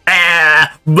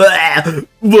 Ah! Blah!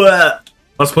 Blah!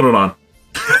 Let's put it on.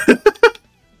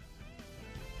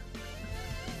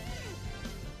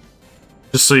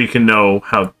 Just so you can know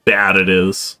how bad it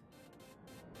is.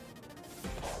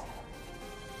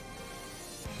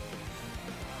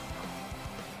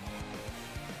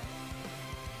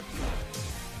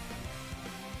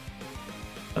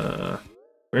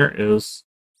 Where is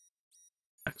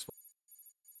next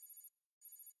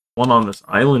one on this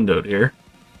island out here?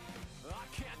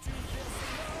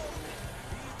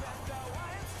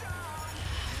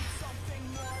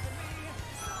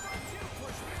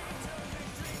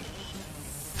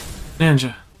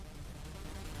 Ninja.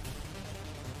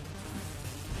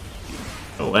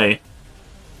 No way.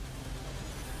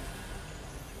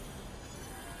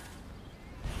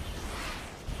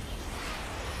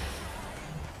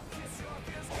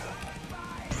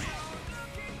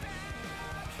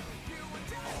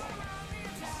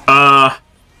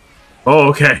 Oh,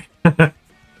 okay.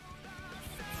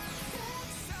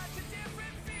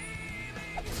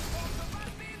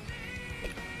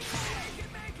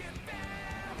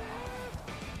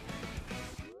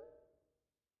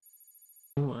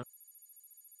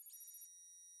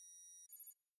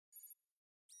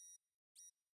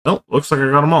 Oh, looks like I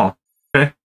got them all.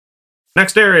 Okay.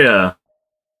 Next area.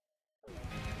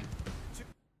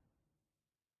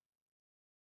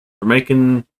 We're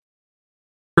making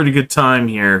pretty good time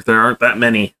here. There aren't that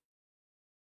many.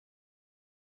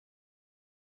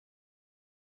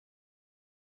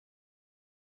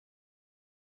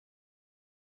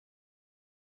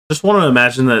 Just want to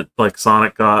imagine that, like,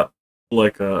 Sonic got,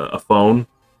 like, a phone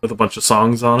with a bunch of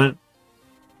songs on it.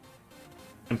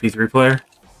 MP3 player.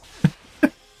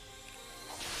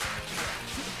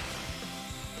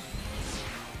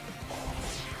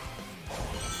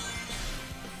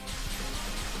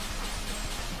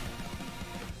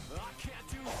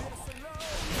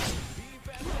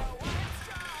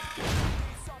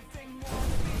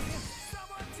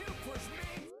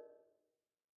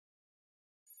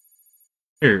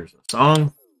 Here's a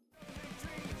song.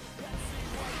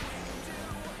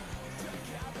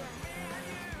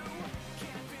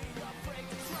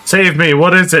 Save me,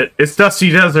 what is it? It's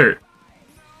Dusty Desert.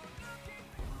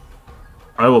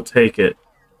 I will take it.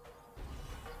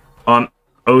 On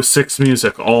 06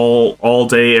 music all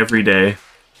day, every day.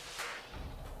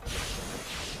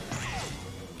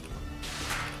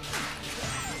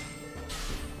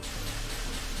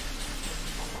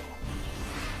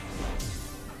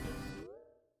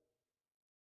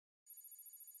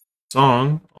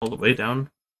 Song all the way down.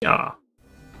 Yeah.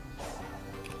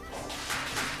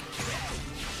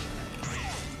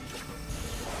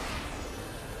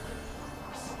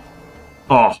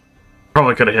 Oh,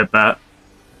 probably could have hit that.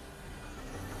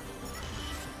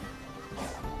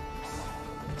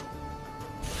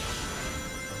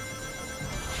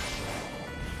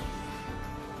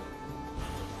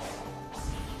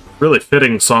 Really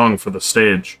fitting song for the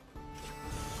stage.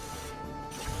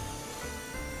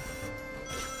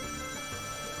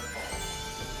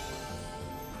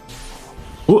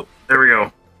 Ooh, there we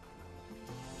go.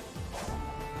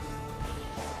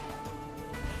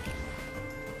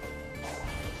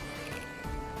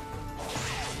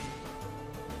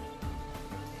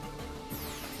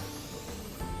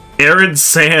 Arid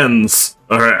sands.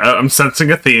 Alright, I'm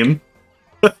sensing a theme.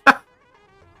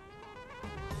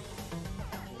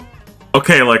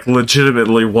 Okay, like,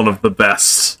 legitimately one of the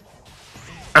best.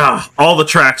 All the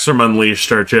tracks from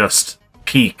Unleashed are just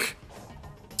peak.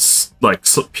 Like,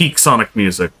 peak Sonic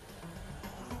music.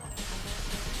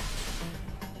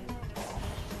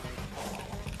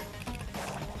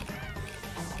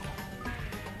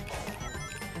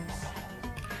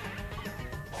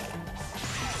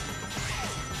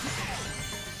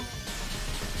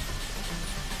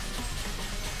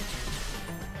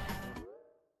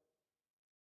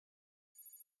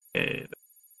 Okay.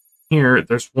 Here,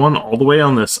 there's one all the way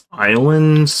on this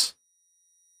island.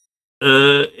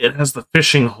 It has the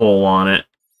fishing hole on it.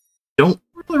 Don't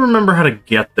really remember how to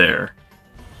get there.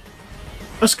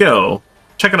 Let's go.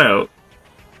 Check it out.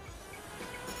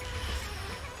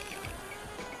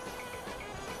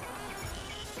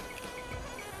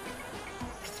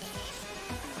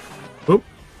 Oop.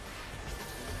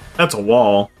 That's a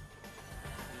wall.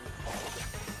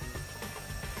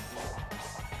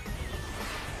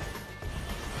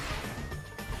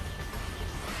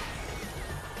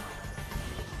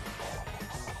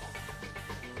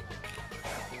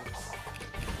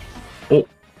 Oh,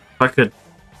 if I could.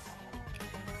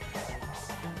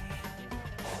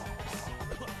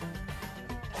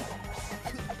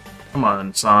 Come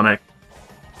on, Sonic.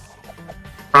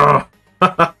 Oh.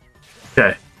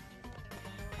 Okay.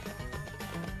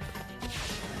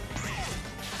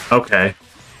 Okay.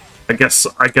 I guess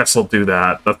I'll do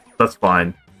that. That's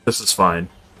fine. This is fine.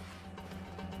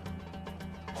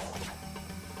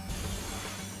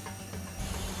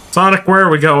 Sonic, where are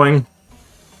we going?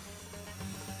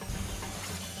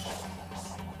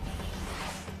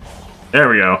 There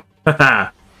we go.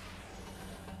 Haha.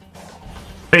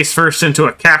 Face first into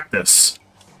a cactus.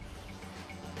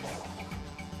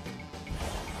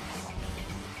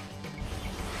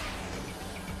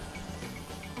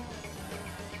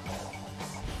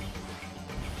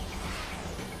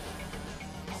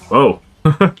 Whoa.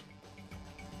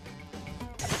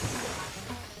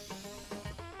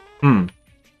 Hmm.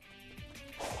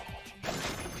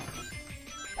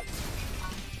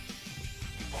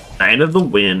 Night of the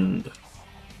Wind.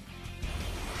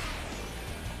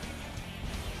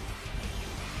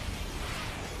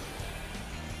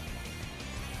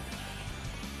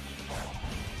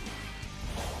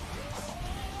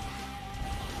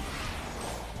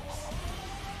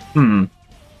 Hmm.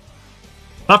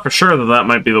 Not for sure that that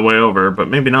might be the way over, but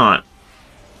maybe not.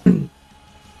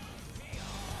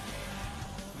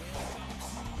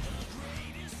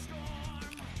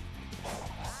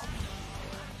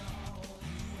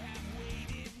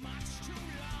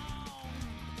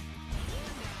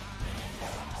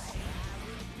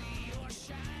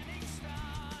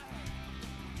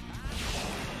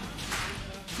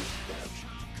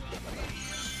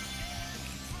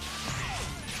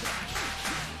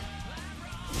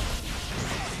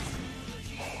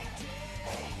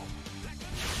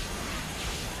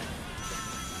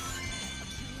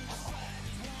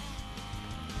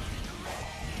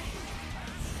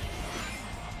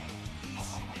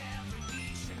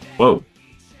 Whoa,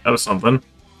 that was something.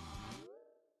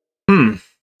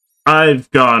 I've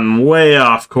gone way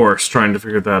off course trying to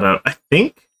figure that out. I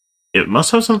think it must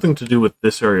have something to do with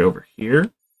this area over here.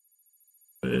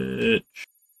 Which...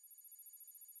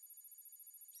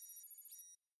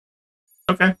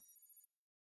 Okay.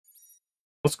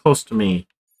 What's close to me?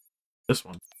 This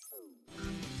one.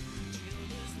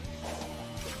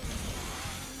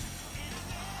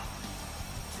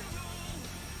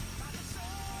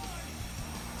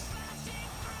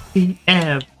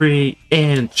 Every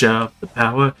inch of the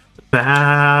power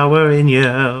in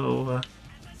you.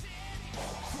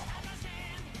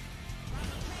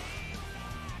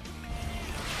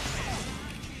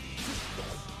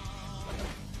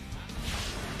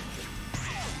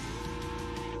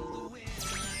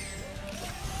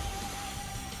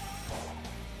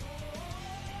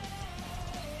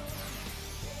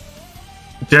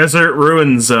 Desert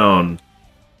Ruin Zone.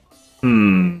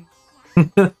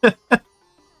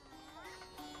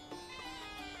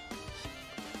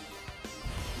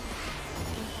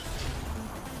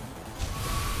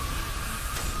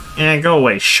 Yeah, go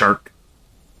away, shark.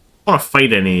 I don't want to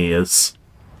fight any of these.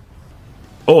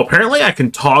 Oh, apparently I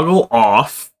can toggle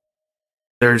off.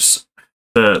 There's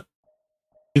the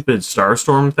stupid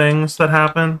Starstorm things that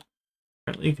happen.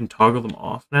 Apparently you can toggle them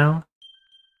off now.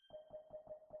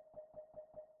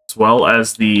 As well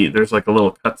as there's like a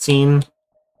little cutscene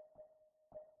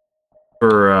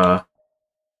for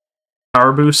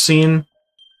power boost scene.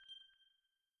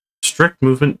 Strict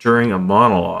movement during a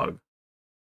monologue.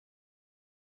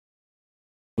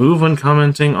 Move when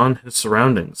commenting on his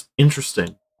surroundings.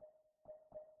 Interesting.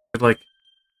 I'd like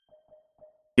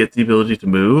get the ability to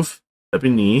move. That'd be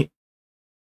neat.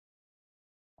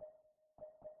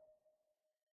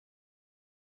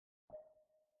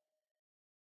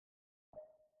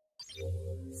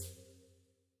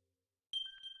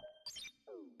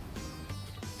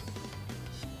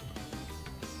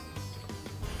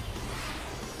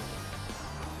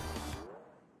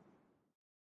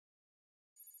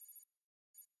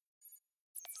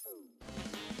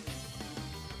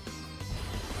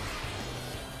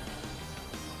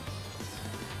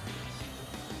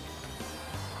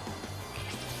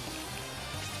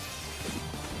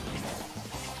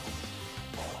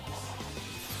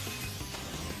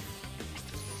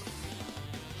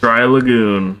 dry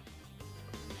lagoon.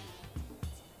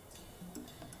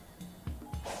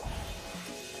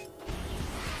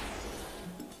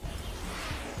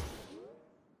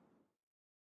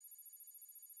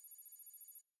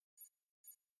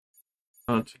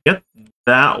 To get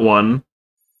that one,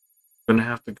 I'm gonna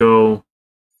have to go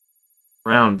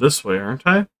around this way, aren't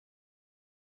I?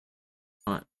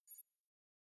 Alright.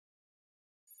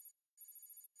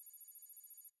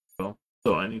 Well,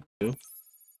 so I need to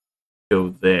go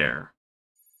there.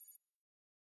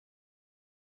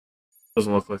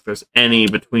 Doesn't look like there's any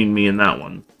between me and that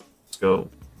one. Let's go.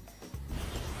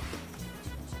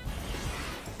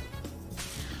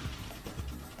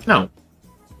 No.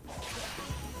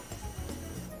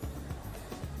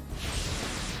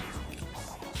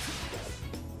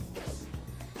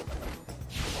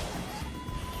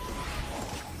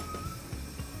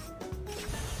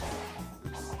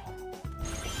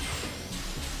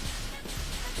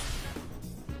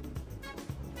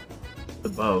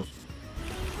 Above.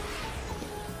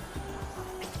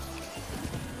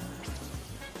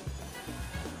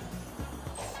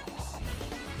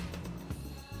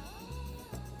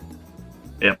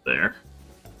 Yep, there.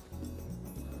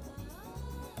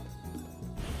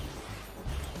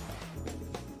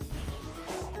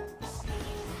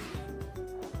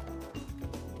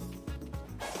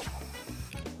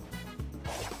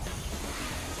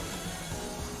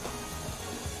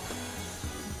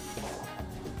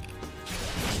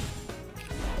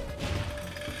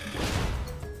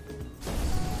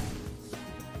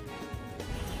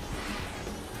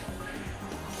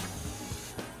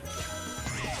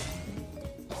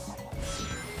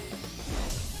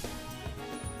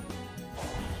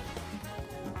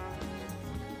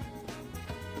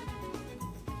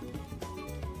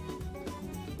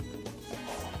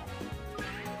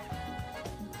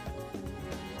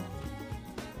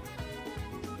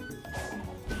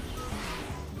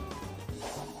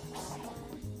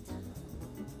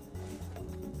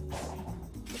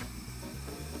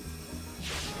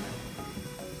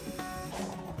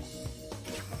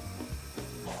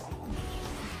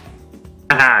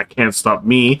 Ah, can't stop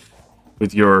me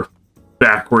with your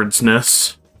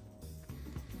backwardsness.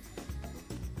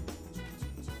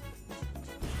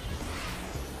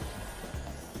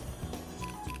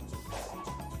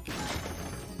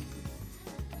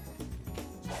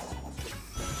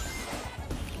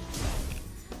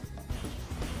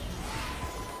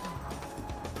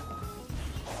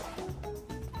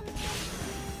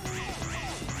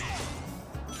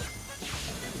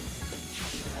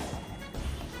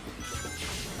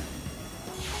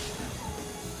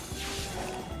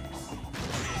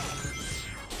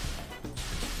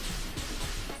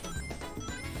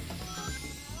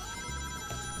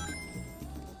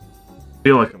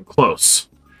 Feel like I'm close.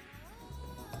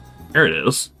 There it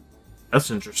is. That's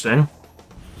interesting.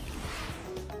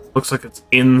 Looks like it's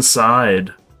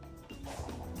inside.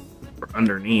 Or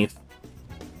underneath.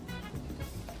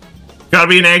 Gotta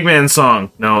be an Eggman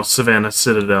song! No, Savannah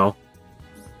Citadel.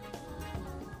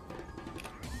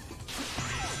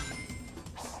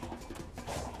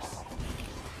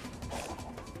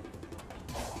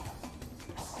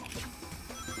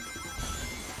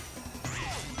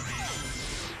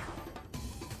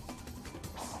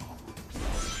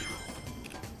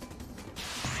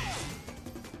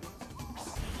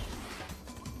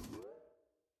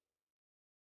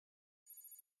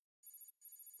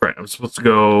 Right, I'm supposed to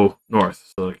go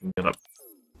north so I can get up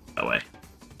that way.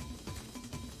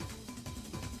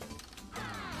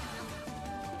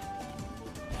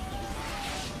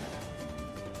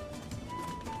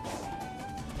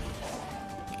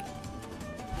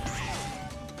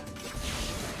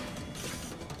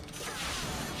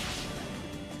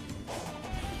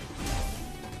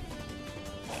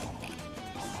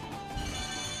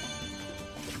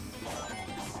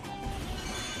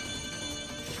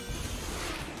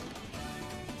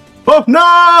 Oh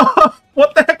no!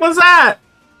 What the heck was that?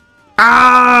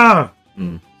 Ah!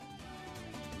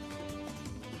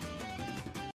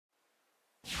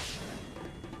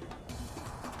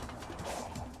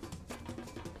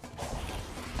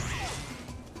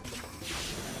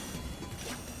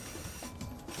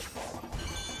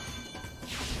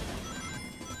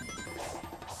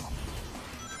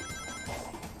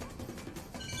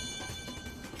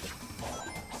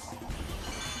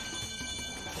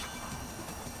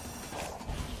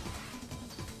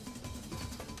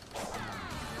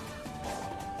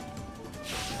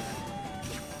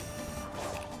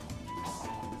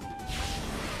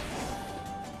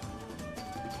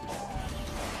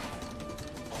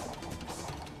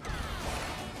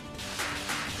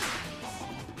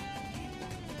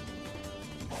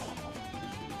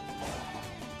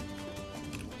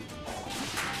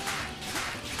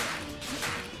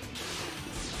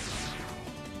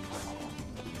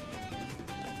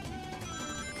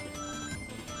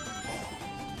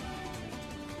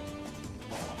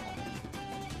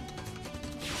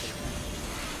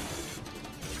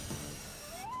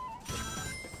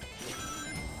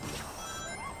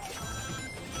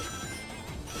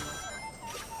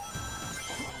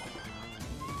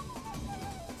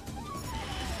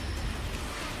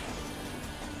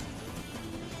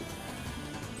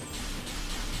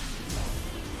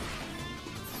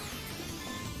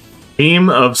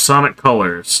 Team of Sonic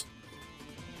Colors.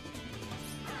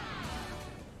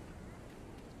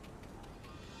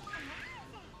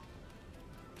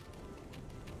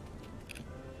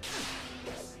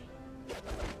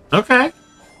 Okay.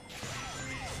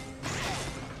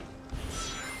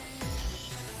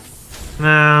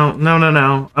 No, no, no,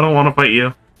 no. I don't want to fight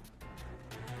you.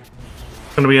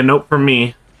 It's gonna be a note from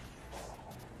me.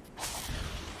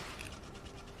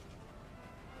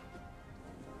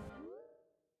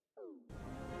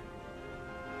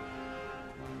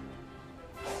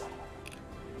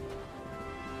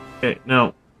 Okay,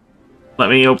 no.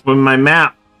 Let me open my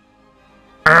map.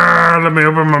 Let me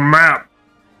open my map.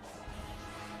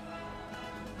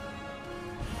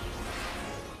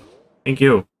 Thank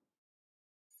you.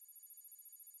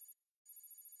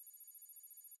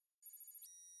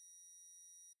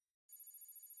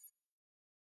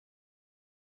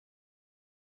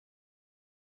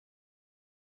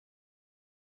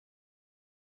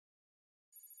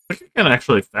 I think I can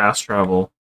actually fast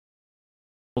travel.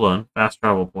 Hold on, fast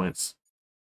travel points.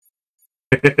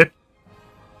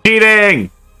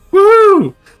 Cheating!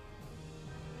 Woo!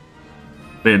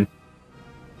 Man.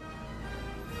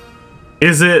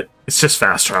 Is it? It's just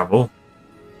fast travel.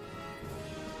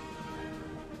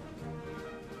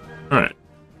 Alright.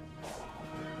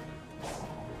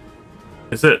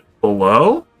 Is it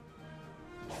below?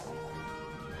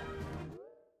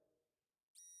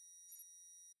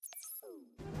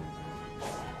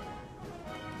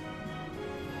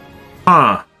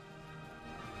 Huh.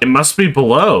 It must be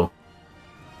below.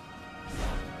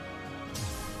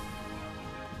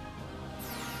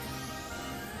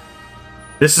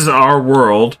 This is our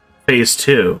world, phase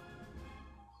 2.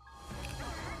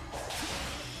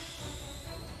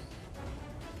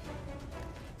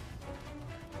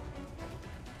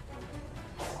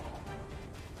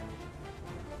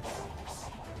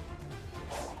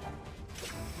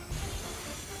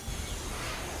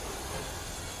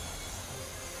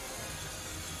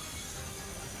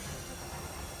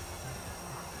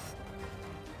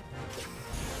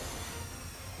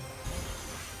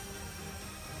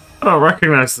 I don't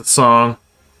recognize the song.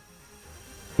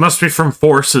 Must be from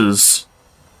Forces.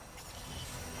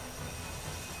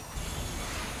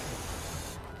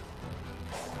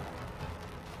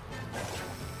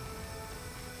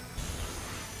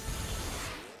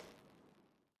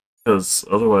 Because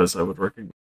otherwise I would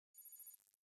recognize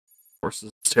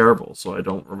Forces is terrible, so I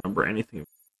don't remember anything.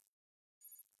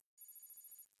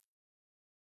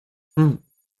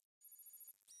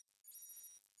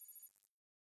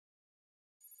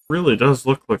 Really does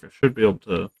look like I should be able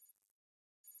to.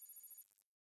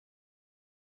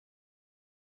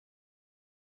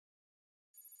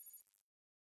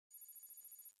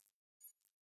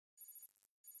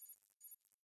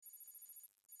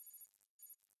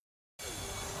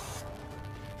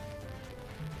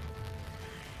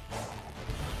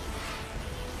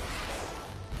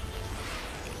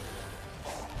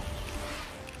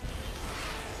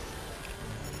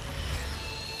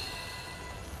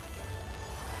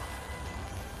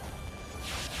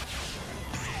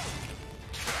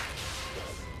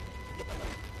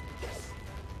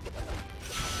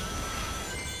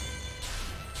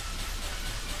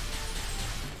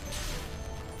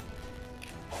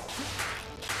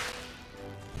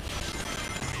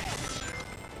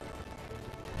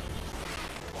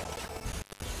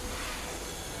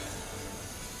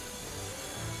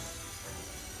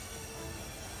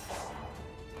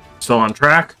 Still on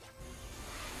track?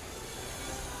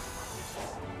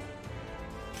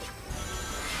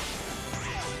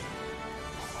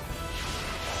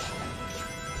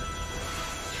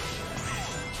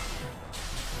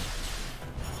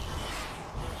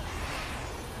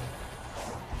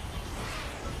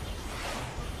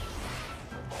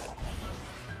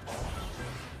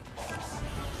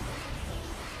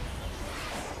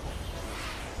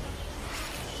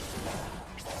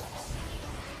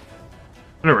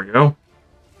 There we go.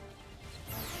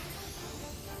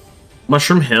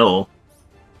 Mushroom Hill.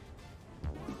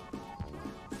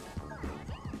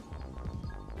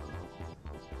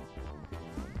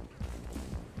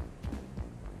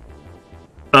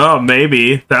 Oh,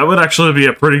 maybe. That would actually be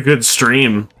a pretty good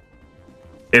stream.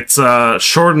 It's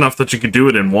short enough that you could do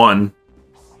it in one.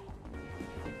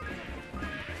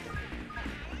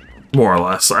 More or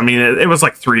less. I mean, it was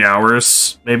like 3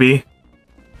 hours, maybe.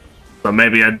 So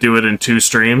maybe I'd do it in 2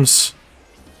 streams.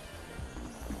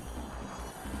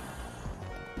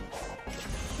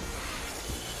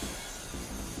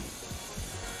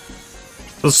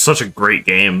 This is such a great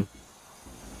game.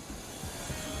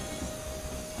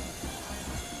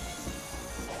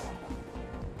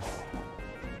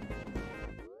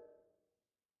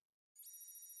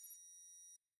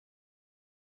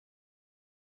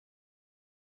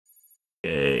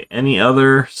 Okay, any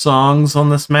other songs on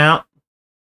this map?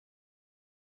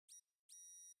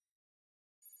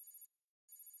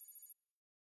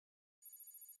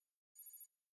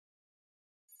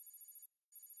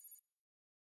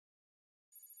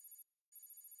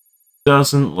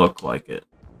 Doesn't look like it.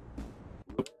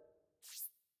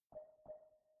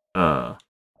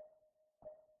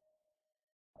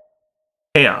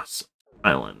 Chaos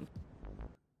Island.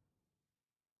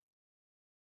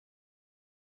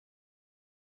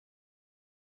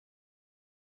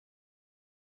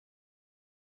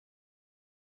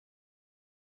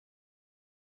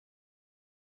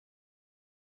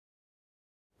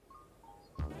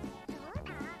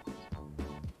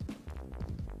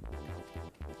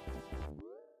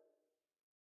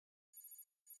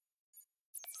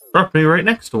 Struck me right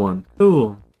next to one.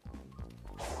 Cool.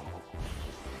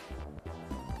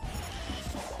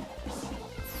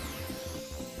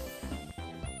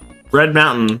 Red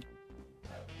Mountain.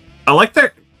 I like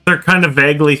that they're kind of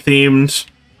vaguely themed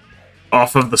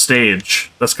off of the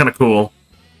stage. That's kind of cool.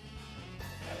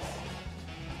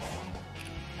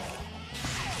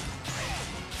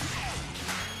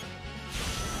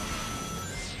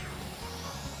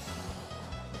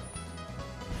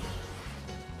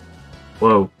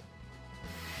 Whoa.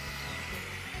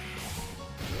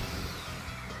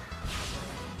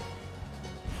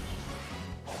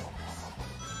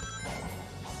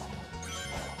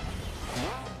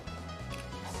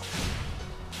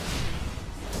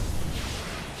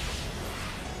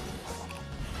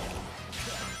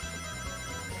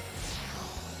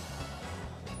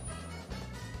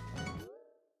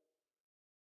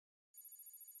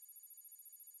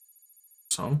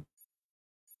 So.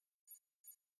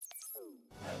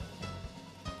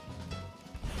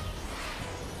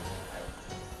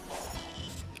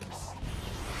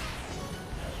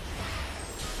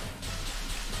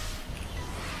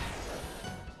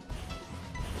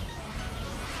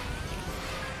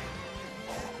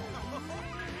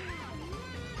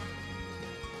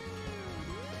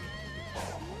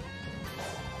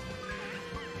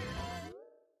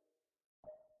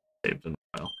 Saved in a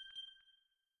while.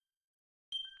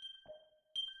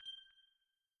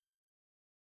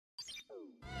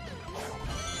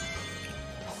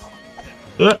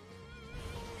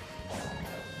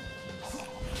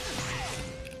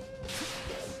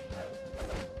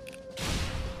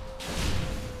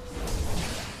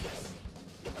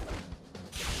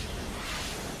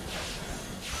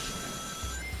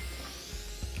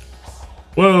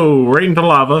 Whoa, right into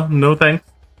lava. No thanks.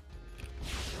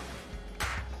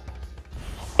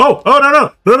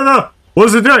 Oh, no. What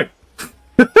is it doing?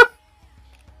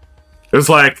 It's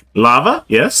like, lava?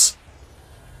 Yes.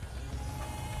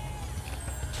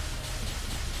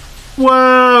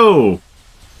 Whoa!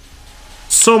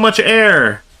 So much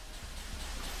air.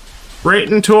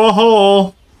 Right into a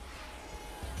hole.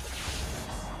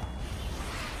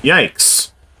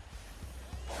 Yikes.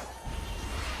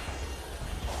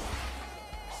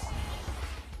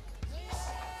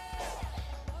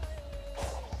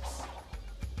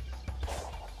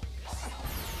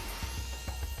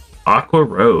 Aqua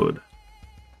Road.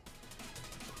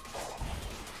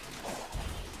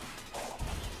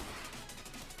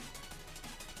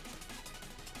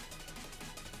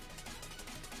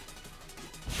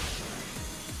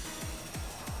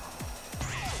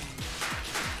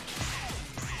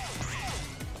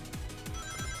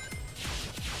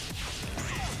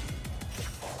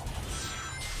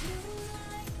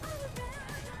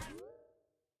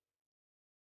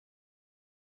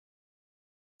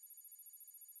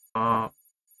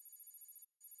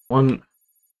 One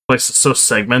place is so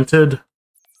segmented.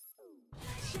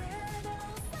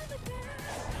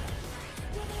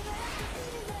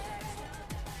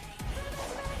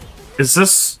 Is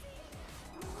this...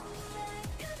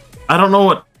 I don't know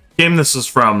what game this is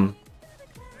from.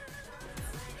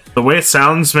 The way it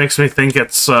sounds makes me think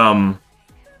it's, from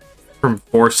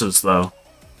Forces, though.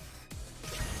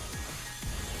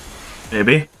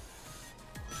 Maybe?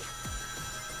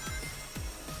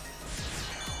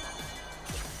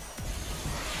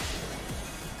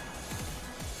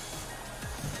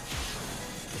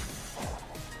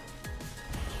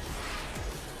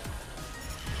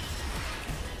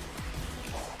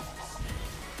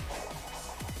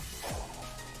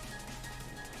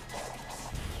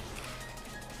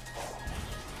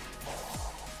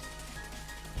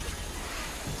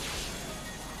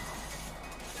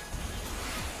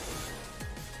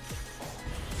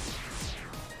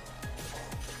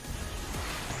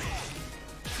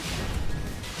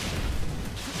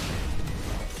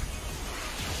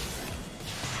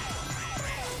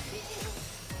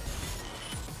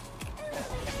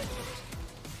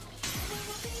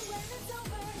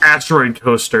 asteroid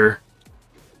coaster.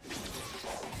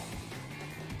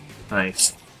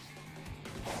 Nice.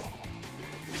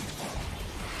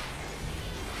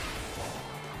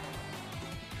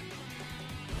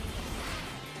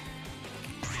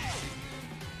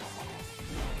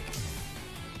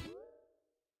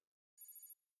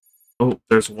 Oh,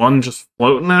 there's one just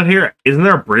floating out here. Isn't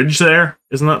there a bridge there?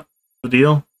 Isn't that the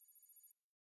deal?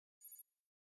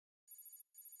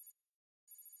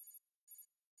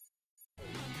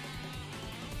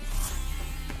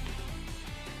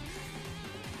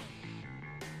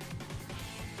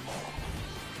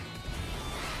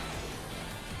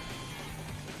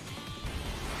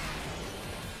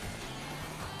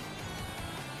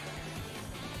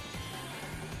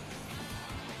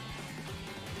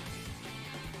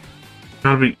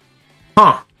 Gotta be...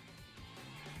 Huh.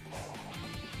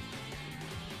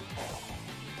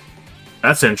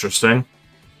 That's interesting.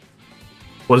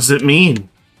 What does it mean?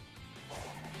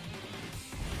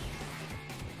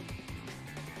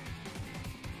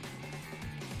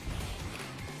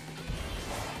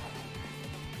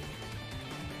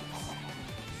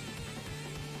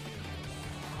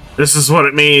 This is what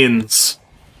it means.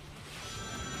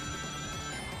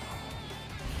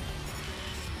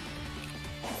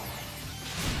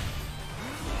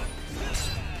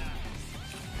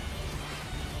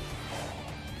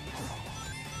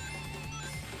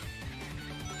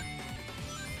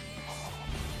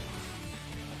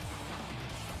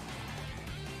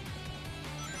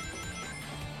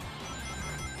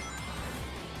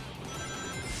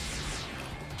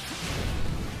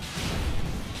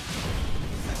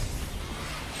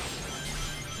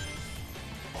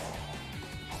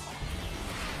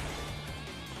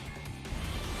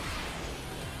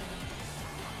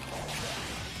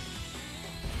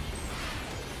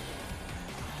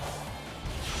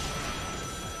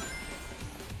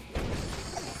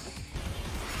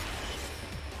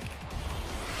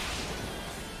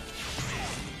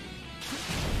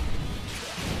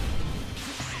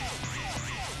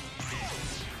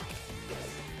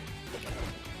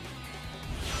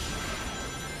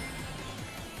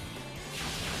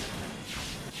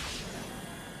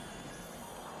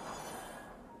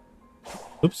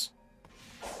 Oops.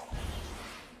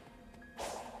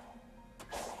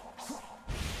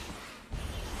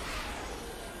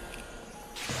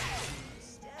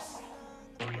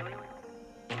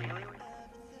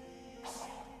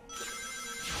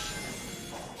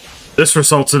 This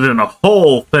resulted in a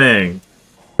whole thing.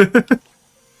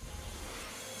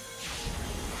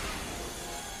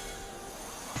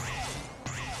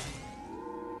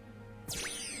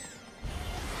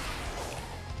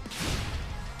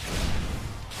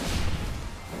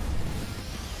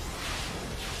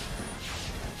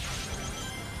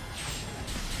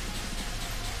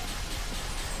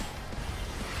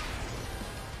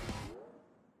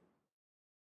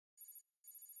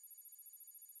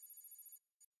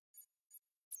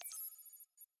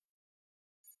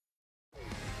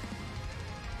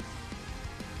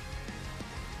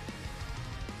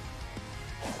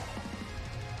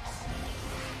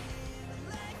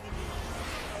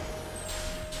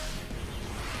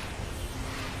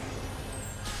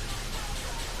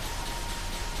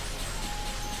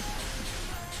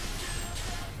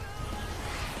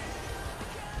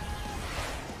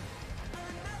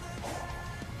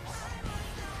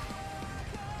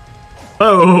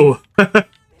 Oh! I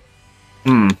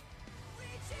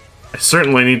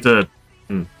certainly need to...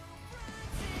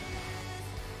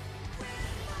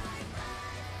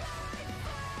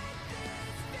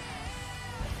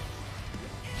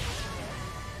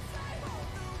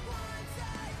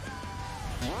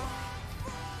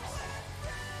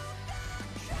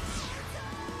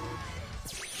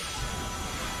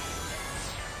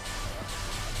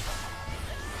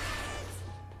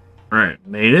 Alright,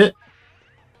 made it.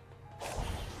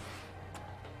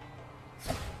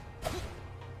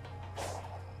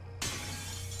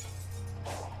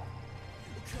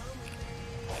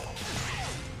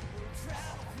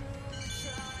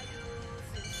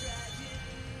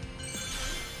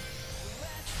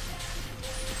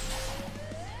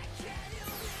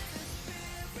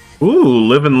 Ooh,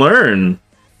 live and learn.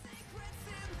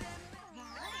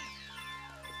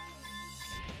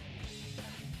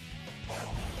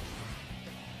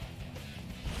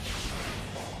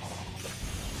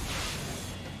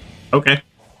 Okay.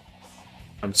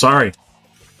 I'm sorry.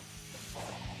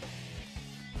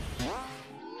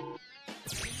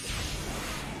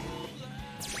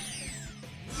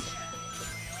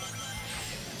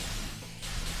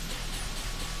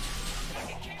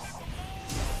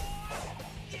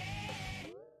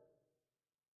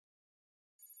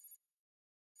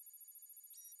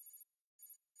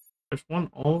 There's one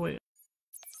all the way up.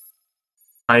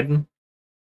 Hiding.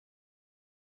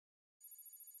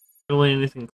 Really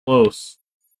anything close.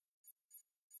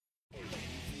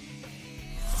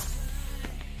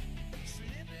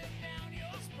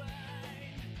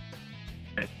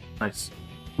 Okay, nice.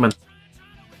 Come on.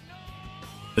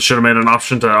 They should have made an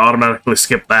option to automatically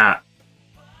skip that.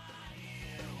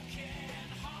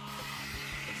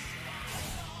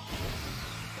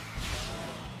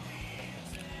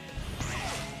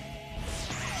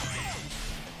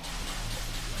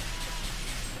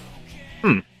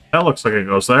 That looks like it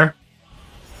goes there.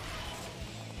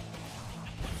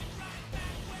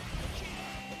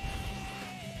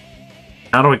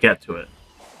 How do we get to it?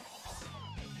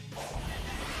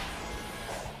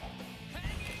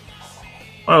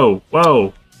 Whoa,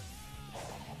 whoa.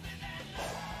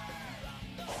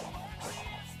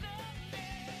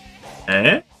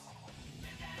 Eh?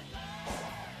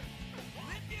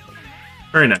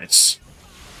 Very nice.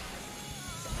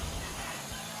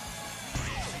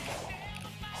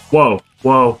 Whoa,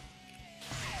 whoa.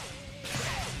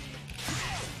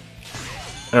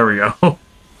 There we go.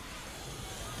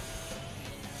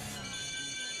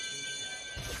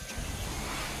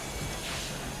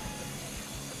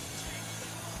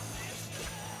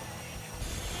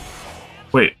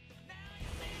 Wait.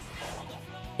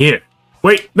 Here.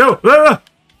 Wait, no, no, no.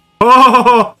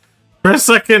 Oh, for a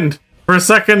second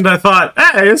I thought,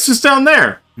 hey, it's just down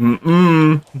there.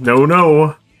 No,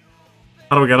 no.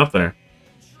 How do we get up there?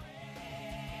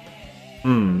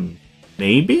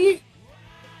 Maybe?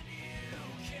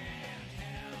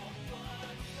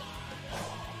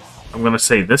 I'm gonna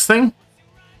say this thing?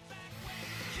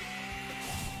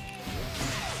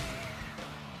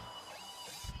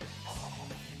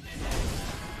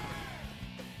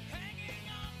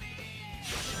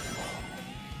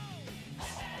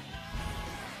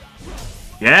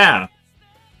 Yeah!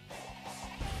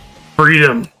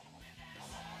 Freedom!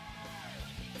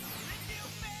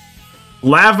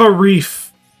 Lava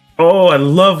Reef! Oh, I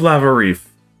love Lava Reef.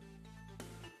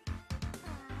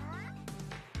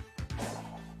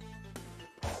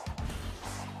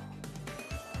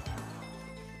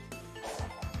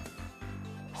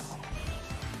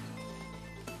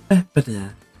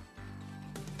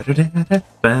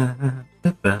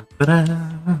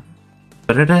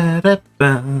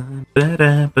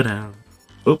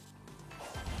 Oop.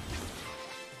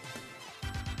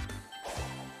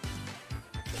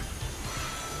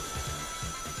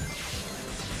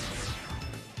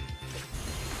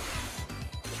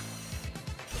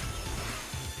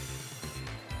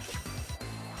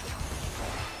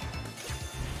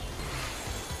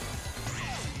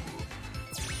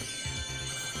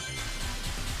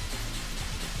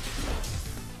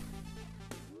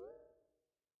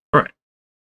 Alright.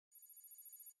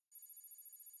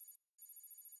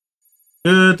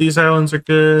 Good, these islands are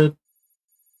good.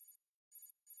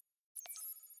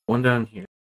 One down here.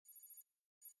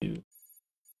 Two.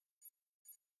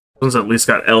 One's at least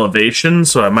got elevation,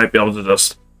 so I might be able to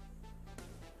just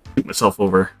shoot myself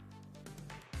over.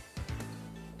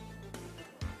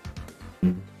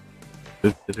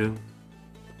 How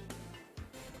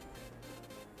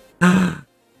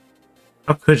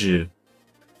could you?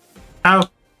 How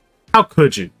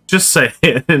could you? Just say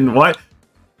it. And why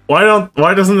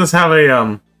doesn't this have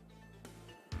a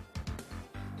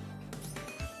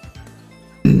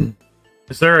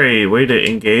is there a way to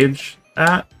engage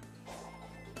that?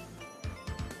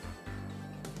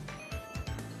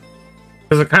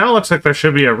 Because it kind of looks like there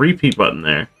should be a repeat button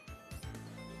there.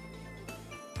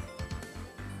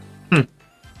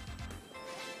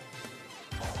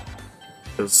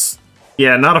 Because,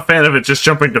 yeah, not a fan of it just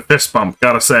jumping to fist bump,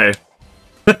 gotta say.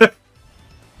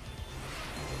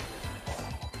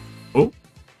 Oh.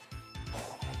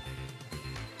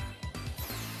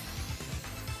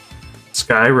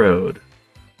 Sky Road.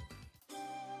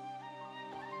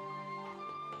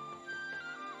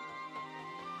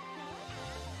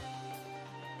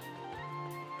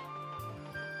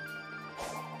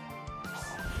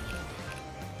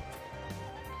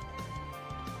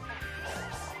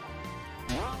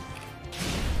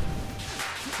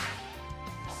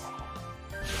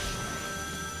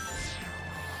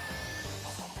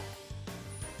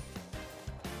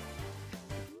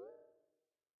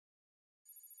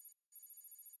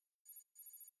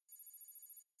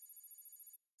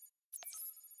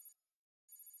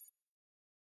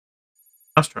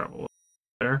 Fast travel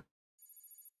there.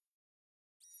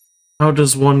 How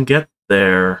does one get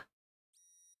there?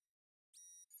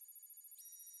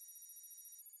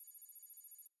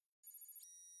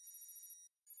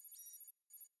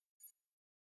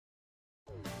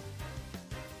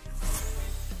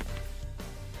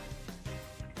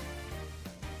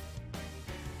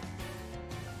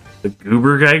 The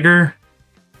Goober Geiger?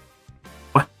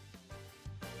 What?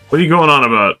 What are you going on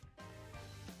about?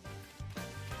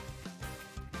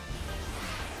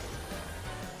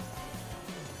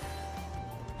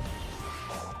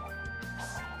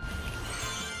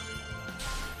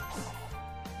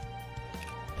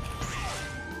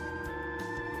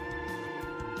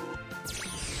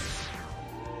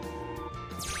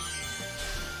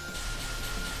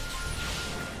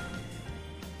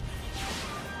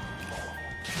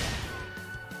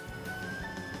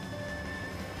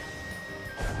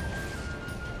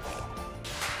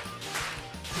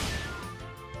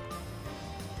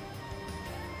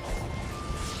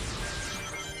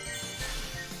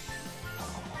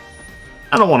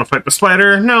 I don't want to fight the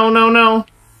spider. No, no, no.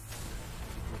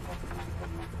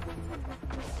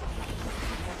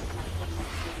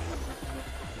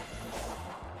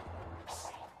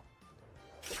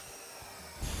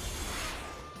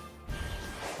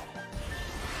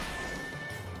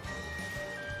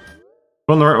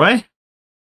 Going the right way?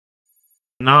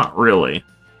 Not really.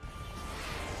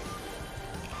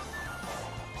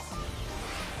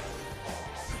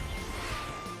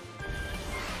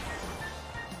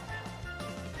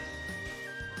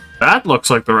 That looks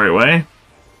like the right way.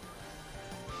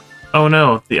 Oh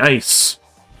no, the ice.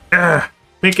 Ugh,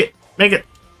 make it, make it.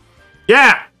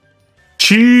 Yeah!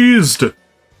 Cheesed!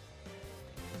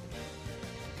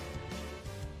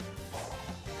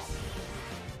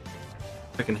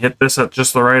 I can hit this at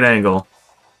just the right angle.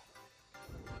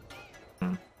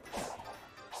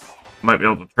 Might be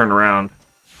able to turn around.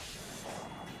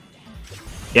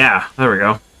 Yeah, there we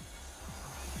go.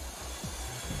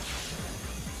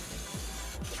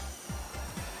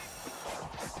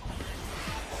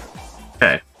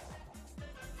 Okay.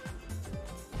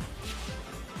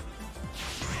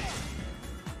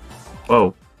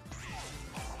 Whoa.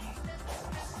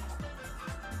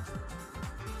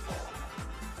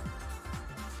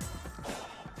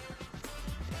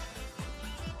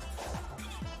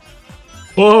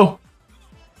 Whoa.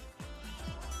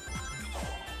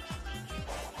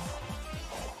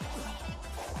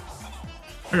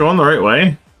 Are you going the right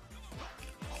way?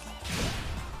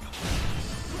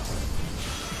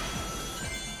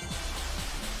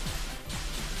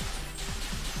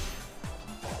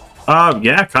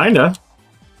 Yeah, kinda.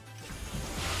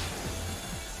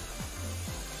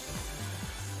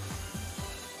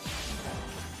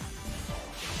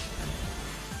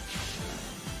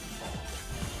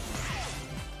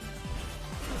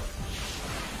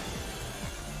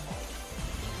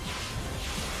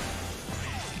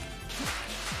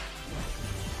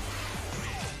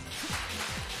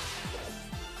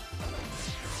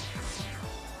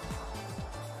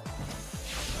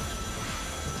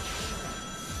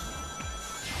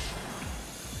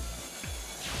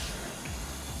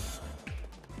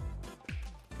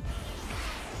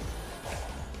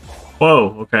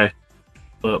 Whoa, okay.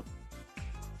 Look.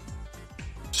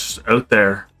 Just out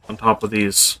there on top of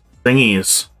these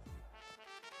thingies.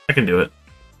 I can do it.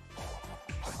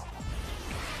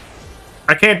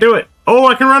 I can't do it. Oh,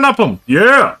 I can run up them.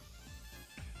 Yeah.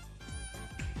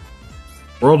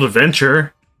 World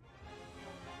Adventure.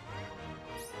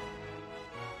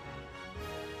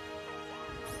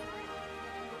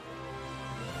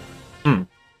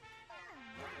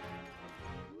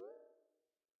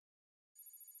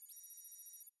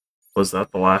 Was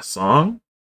that the last song?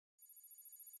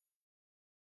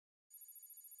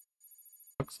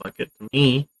 Looks like it to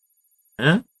me.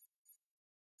 Huh?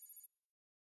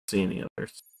 See any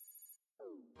others?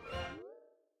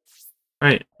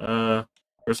 Right,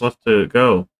 where's left to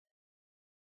go?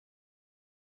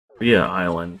 Ria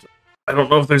Island. I don't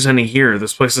know if there's any here.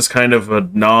 This place is kind of a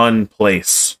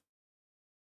non-place.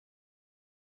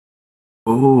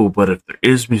 Ooh, but if there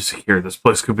is music here, this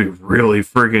place could be really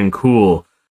friggin' cool.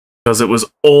 Because it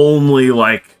was only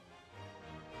like...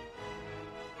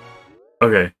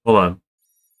 Okay, hold on.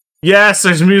 Yes,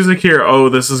 there's music here! Oh,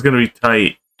 this is gonna be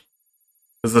tight.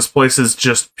 Because this place is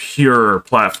just pure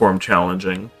platform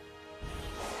challenging.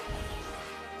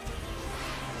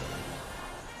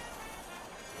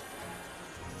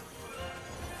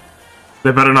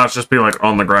 They better not just be, like,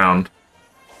 on the ground.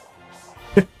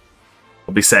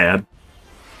 I'll be sad.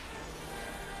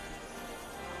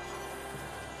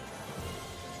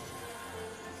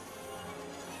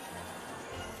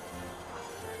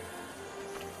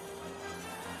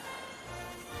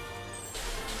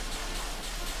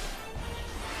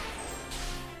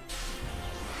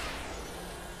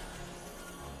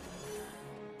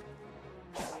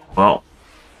 Well,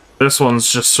 this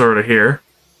one's just sort of here.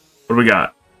 What do we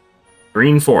got?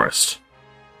 Green Forest.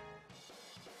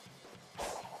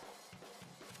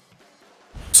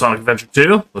 Sonic Adventure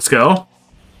 2. Let's go.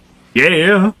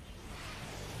 Yeah.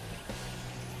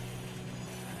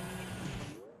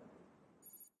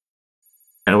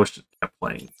 I wish it kept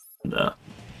playing.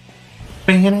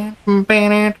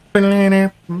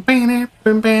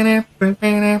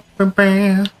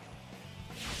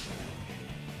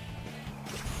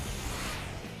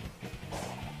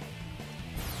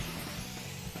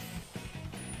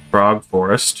 Frog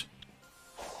Forest.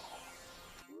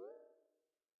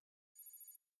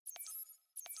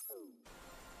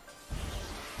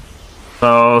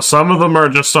 So some of them are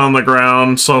just on the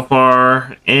ground so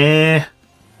far. Eh.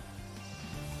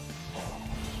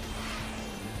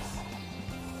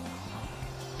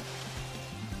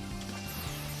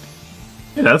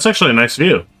 Yeah, that's actually a nice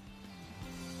view.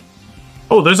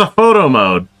 Oh, there's a photo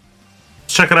mode.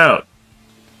 Let's check it out.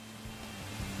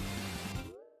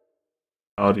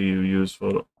 How do you use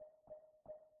photo?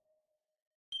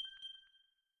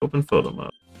 Open photo mode.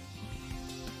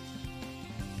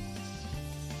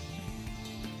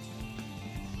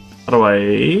 How do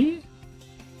I...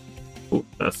 Oh,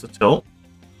 that's the tilt.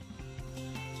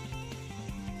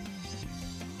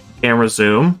 Camera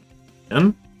zoom.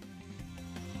 In.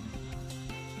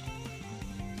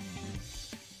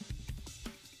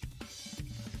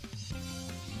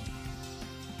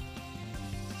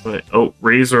 Wait, oh,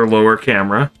 raise or lower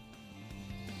camera.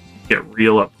 Get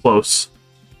real up close.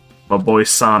 My boy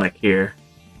Sonic here.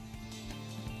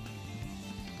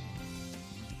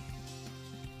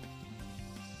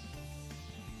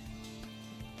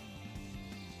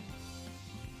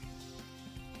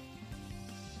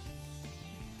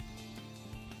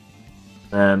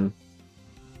 And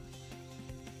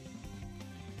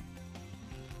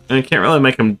I can't really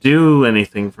make him do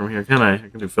anything from here, can I? I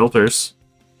can do filters.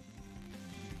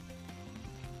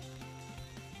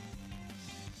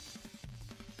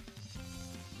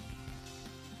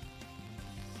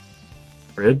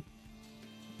 Grid.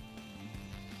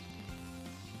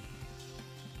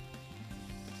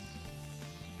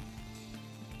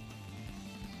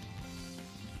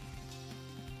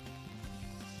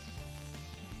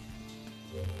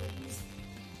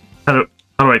 How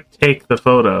do I take the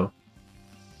photo?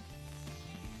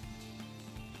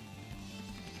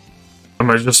 Am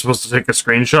I just supposed to take a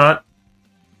screenshot?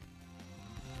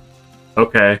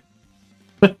 Okay.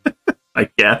 I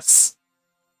guess.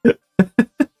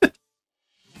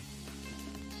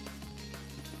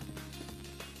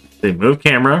 They move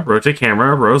camera, rotate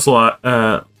camera,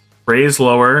 raise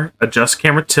lower, adjust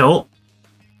camera tilt,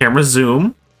 camera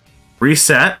zoom,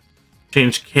 reset,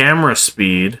 change camera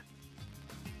speed.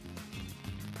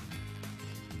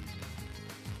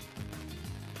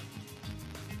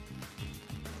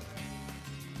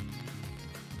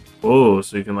 Oh,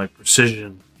 so you can like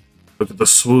precision. Look at the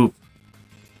swoop.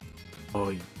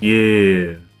 Oh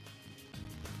yeah.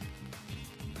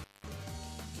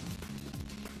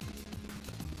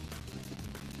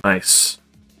 Nice.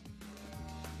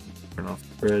 Turn off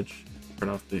the bridge. Turn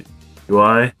off the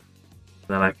UI.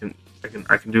 Then I can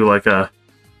do like a.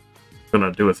 I'm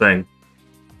gonna do a thing.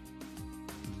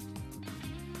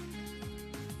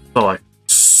 So like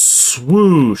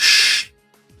swoosh.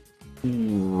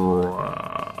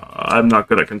 I'm not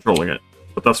good at controlling it,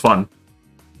 but that's fun.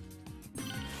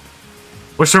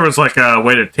 Wish there was like a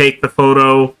way to take the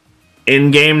photo in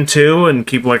game too and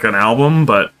keep like an album,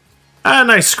 but a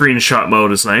nice screenshot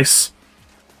mode is nice.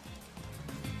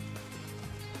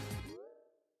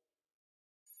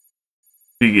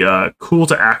 Be cool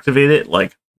to activate it,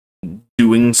 like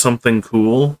doing something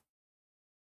cool,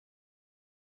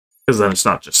 because then it's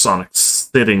not just Sonic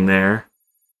sitting there.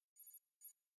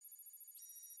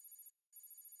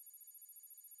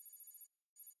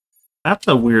 That's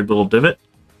a weird little divot.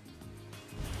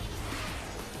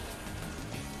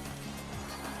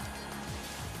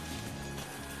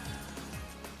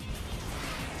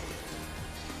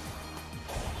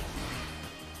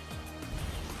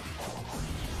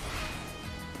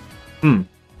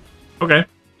 Okay.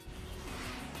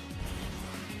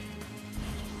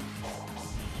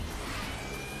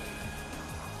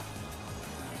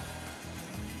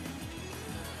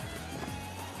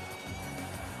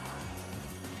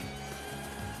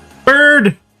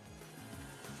 Bird!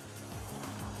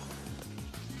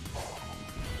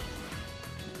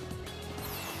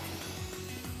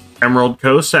 Emerald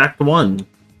Coast, Act 1.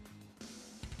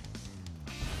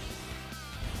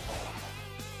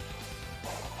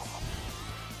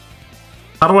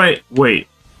 How do I... Wait.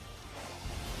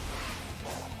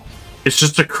 It's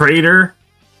just a crater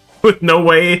with no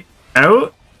way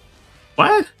out?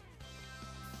 What?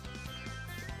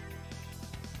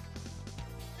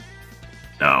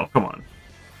 No, come on.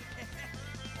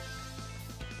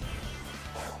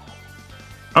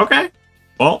 Okay.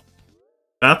 Well,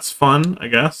 that's fun, I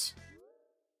guess.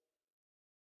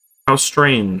 How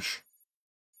strange.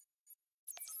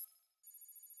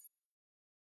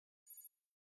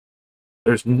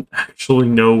 There's actually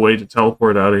no way to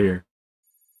teleport out of here.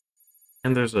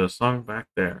 And there's a song back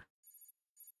there.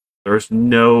 There's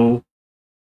no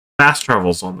fast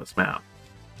travels on this map.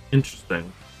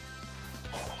 Interesting.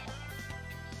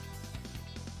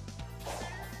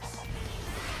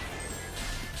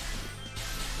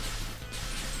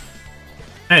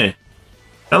 Hey,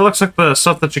 that looks like the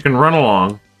stuff that you can run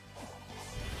along.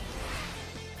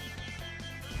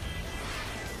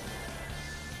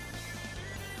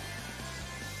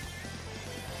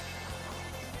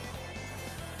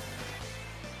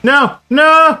 No!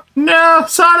 No! No!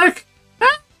 Sonic!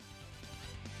 Ah!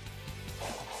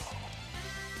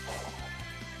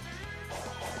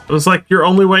 It was like your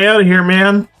only way out of here,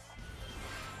 man.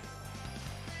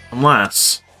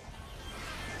 Unless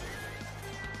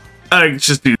I could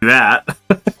just do that.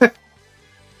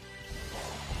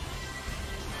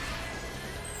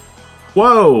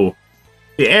 Whoa!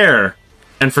 The air.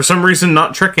 And for some reason,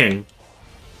 not tricking.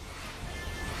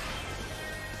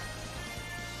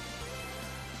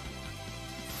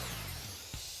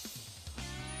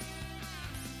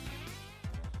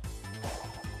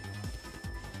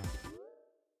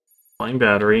 Flying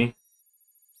battery.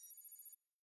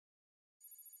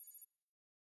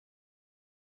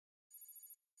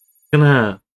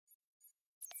 Gonna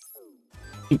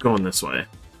keep going this way.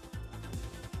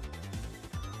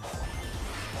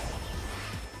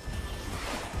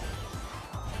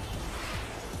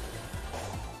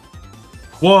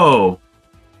 Whoa!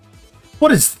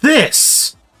 What is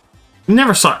this?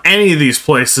 Never saw any of these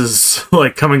places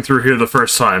like coming through here the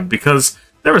first time because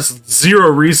there was zero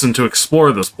reason to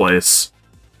explore this place.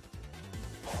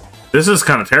 This is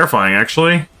kind of terrifying,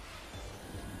 actually.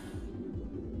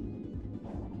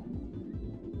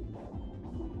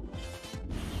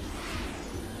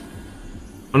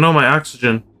 Oh no, my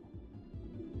oxygen.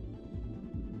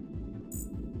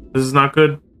 This is not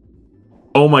good.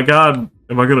 Oh my god,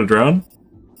 am I gonna drown?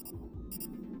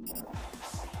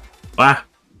 Ah.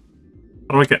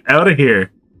 How do I get out of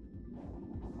here?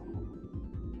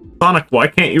 Sonic, why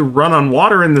can't you run on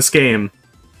water in this game?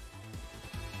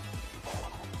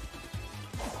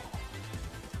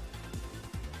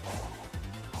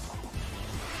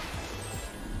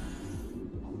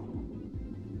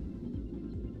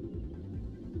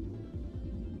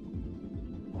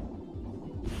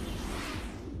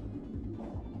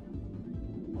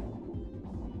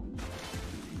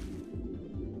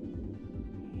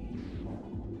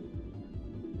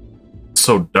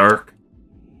 So dark.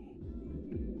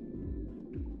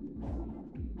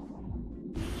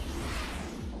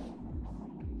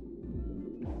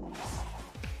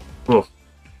 Oh,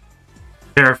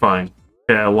 terrifying.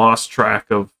 Okay, I lost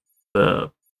track of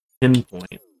the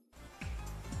pinpoint.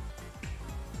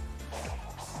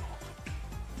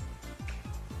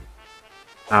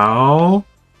 Ow.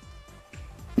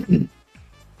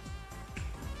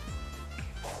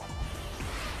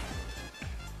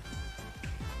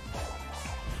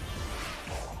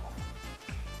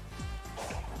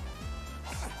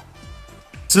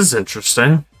 This is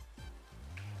interesting.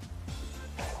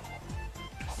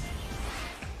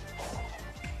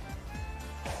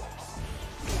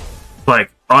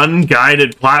 Like,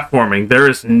 unguided platforming. There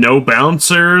is no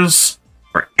bouncers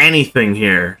or anything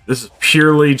here. This is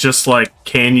purely just like,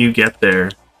 can you get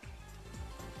there?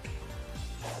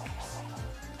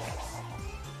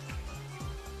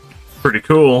 Pretty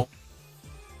cool.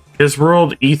 His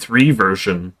World E3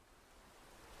 version.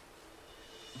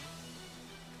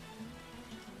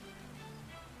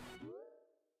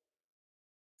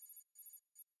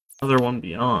 Another one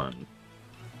beyond.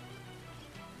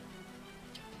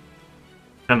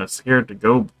 Kind of scared to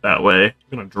go that way. I'm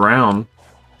gonna drown.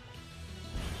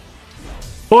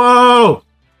 Whoa!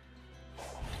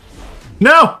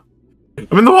 No!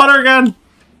 I'm in the water again!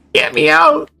 Get me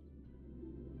out!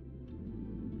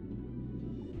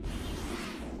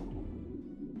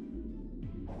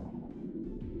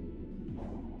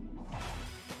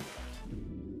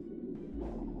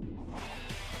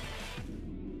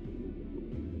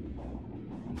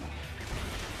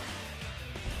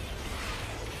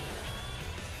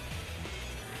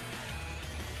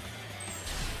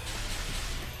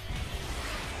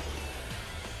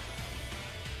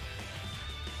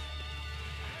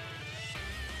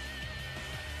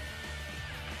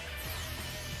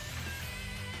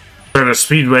 The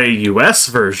Speedway US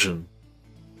version.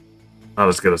 Not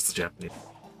as good as the Japanese.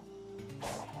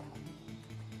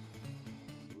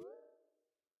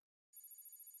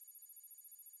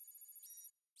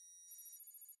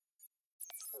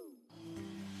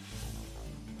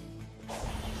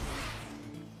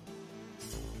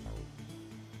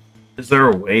 Is there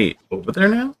a way over there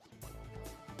now?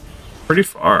 Pretty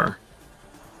far.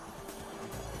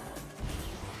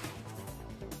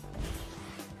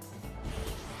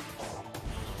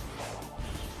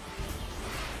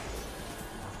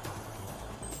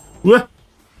 What?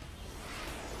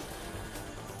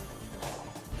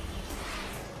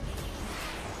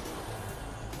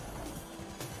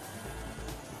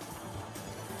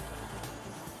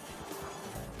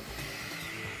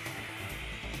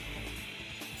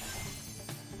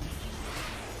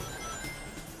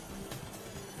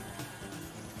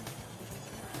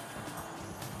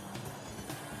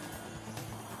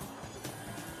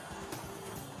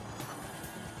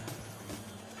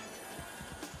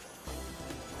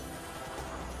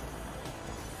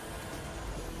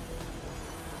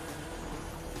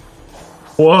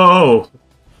 Whoa!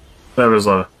 There was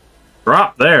a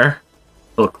drop there.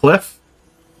 Little cliff.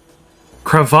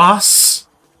 Crevasse.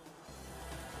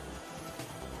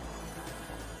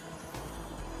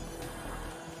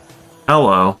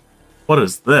 Hello. What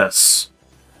is this?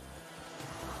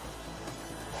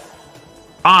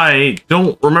 I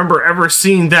don't remember ever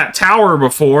seeing that tower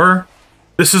before.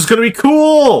 This is gonna be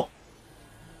cool!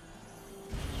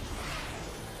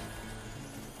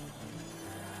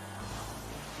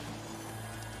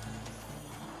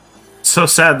 So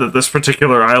sad that this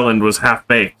particular island was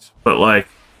half-baked, but like,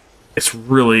 it's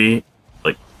really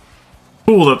like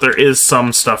cool that there is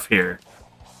some stuff here.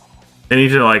 They need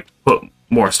to like put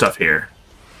more stuff here.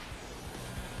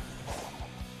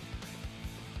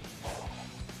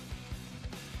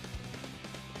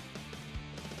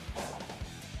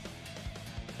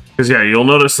 Because yeah, you'll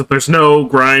notice that there's no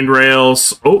grind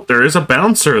rails. Oh, there is a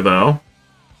bouncer though.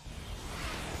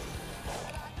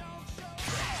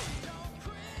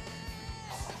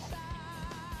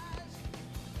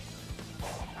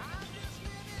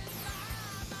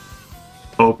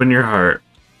 Open your heart.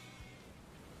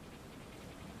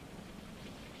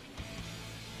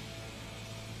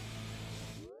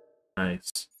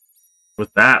 Nice.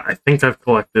 With that, I think I've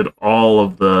collected all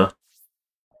of the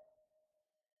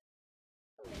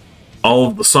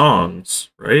songs,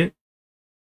 right?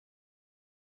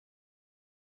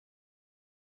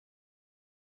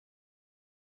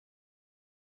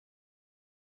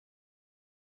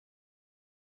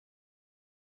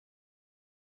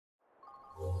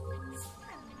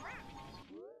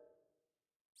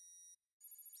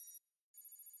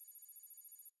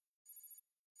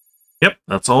 Yep,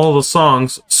 that's all the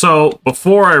songs. So,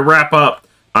 before I wrap up,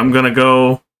 I'm gonna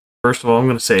go... First of all, I'm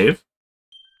gonna save.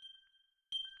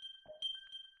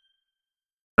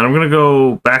 And I'm gonna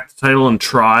go back to title and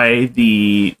try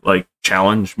the, like,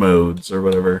 challenge modes or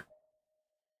whatever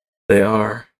they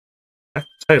are. Back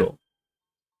to title.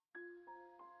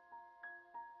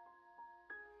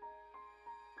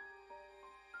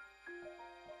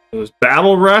 It was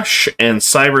Battle Rush and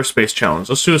Cyberspace Challenge.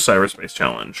 Let's do a Cyberspace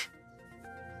Challenge.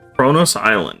 Kronos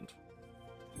Island.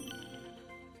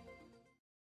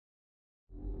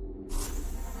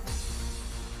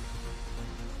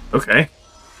 Okay.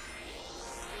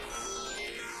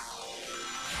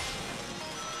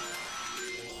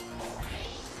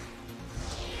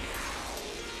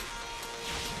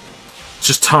 It's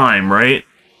just time, right?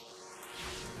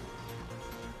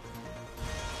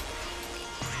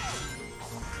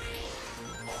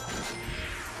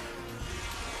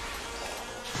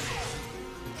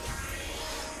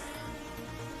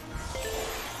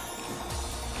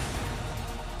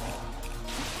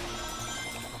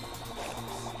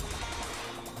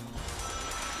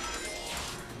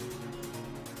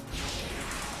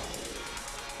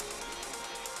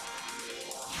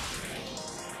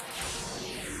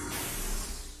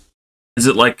 Is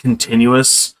it like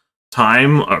continuous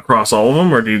time across all of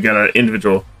them, or do you get an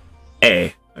individual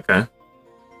A? Okay.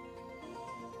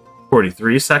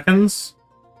 43 seconds?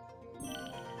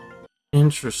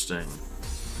 Interesting.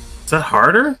 Is that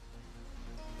harder?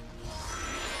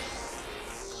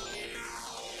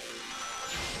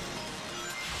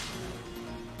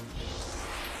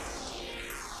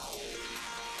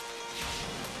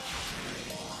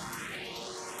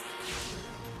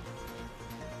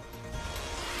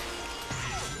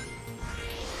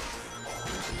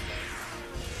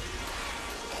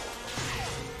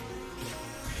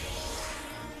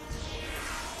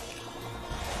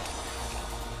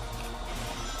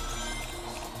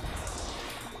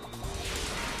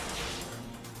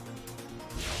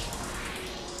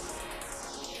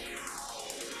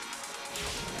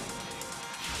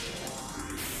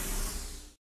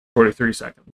 Forty-three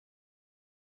seconds.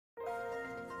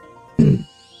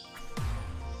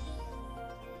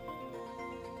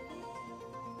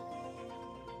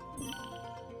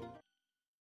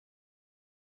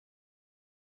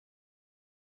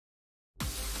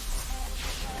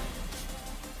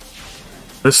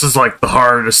 This is like the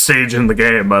hardest stage in the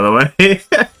game, by the way.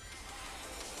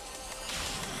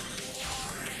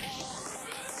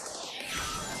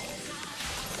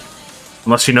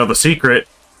 Unless you know the secret.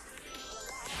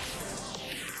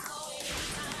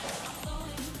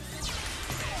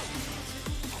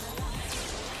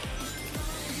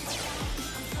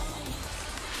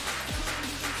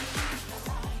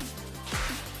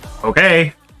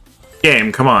 Okay.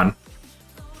 Game, come on.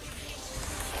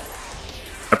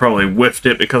 I probably whiffed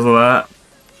it because of that.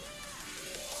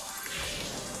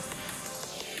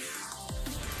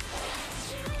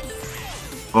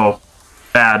 Oh,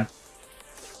 bad.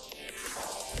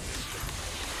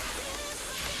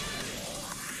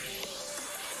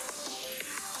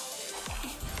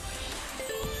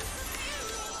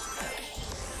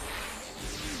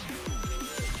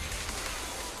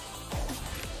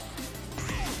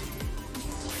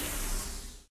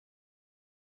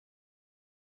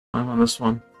 I'm on this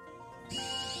one.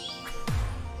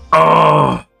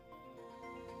 Oh!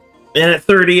 Minute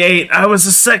 38. I was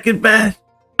a second bet.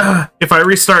 If I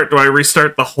restart, do I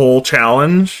restart the whole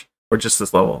challenge? Or just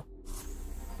this level?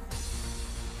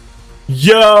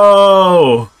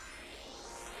 Yo!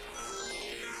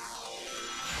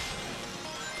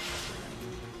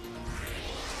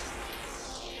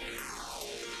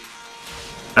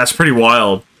 That's pretty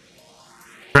wild.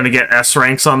 Trying to get S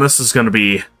ranks on this is going to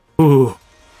be... Ooh.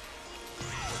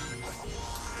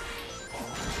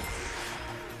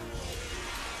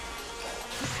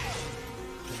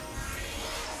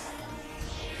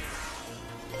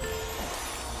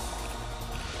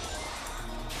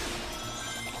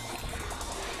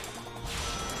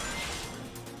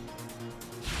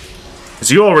 Because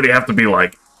you already have to be,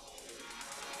 like,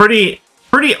 pretty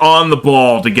on the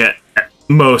ball to get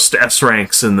most S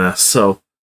ranks in this, so...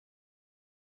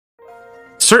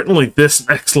 Certainly this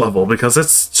next level, because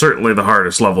it's certainly the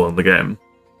hardest level in the game.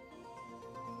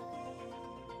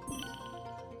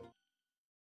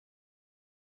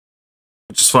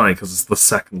 Which is funny, because it's the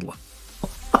second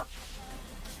level.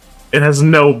 It has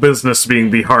no business being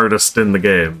the hardest in the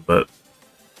game, but...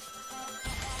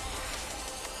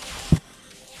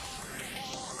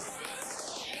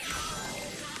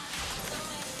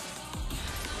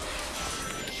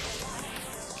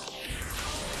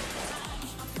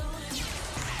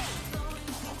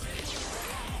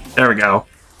 There we go.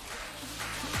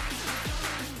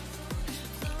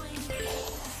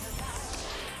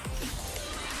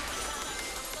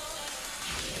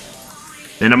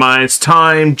 Minimize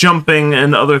time, jumping,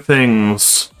 and other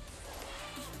things.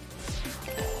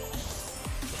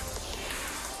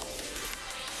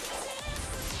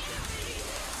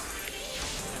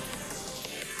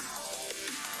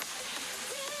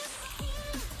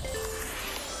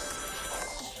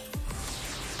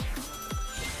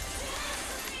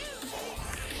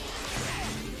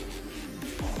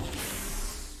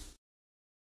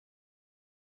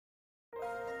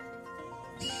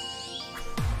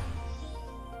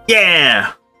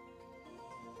 Yeah!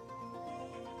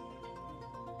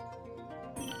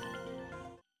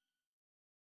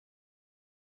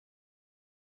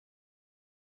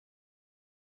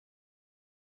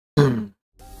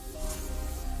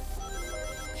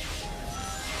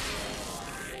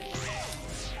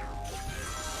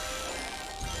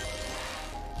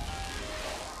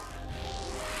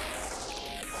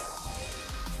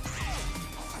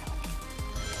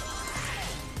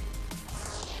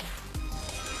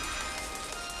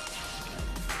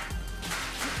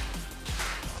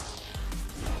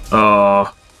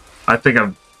 I think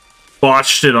I've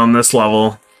botched it on this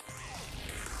level.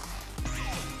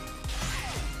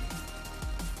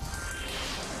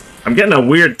 I'm getting a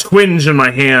weird twinge in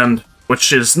my hand,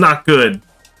 which is not good.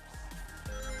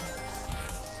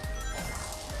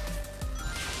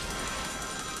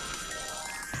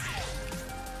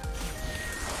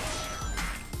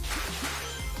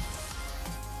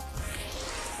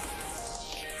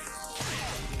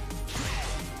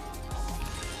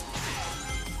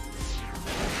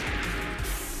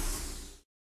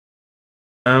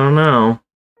 I don't know.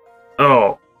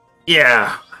 Oh,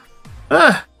 yeah.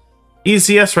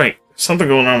 Easy S rank. Something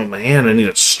going on with my hand. I need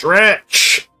to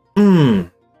stretch. Can't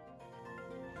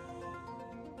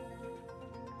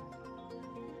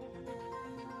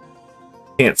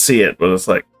see it, but it's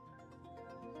like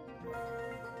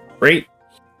right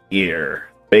here.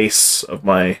 Base of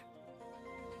my...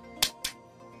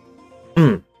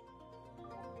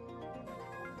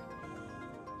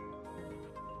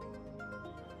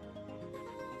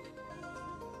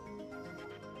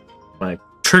 My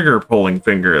trigger pulling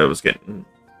finger that was getting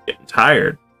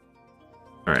tired.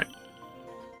 All right.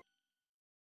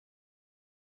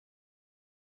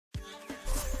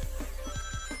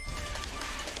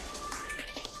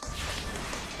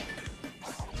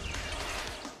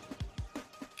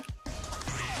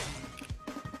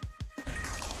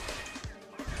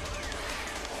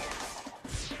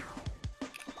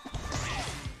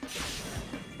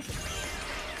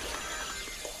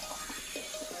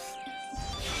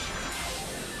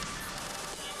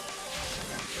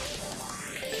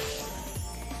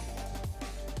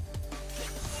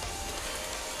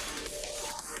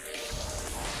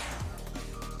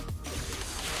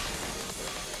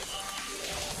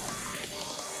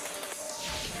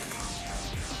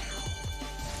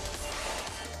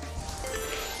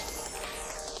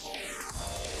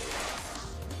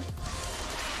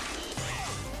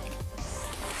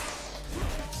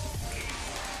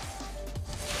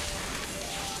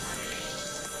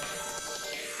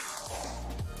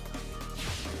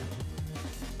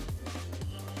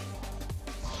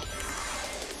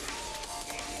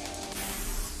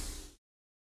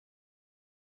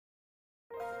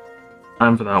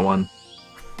 Time for that one.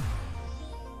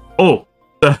 Oh!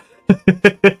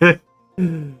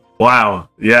 Wow.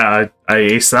 Yeah, I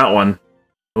aced that one.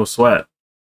 No sweat.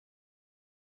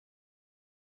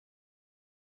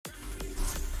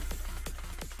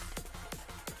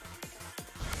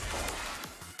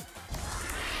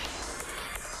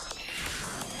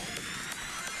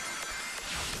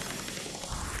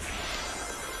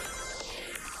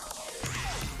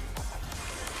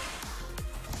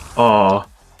 Oh.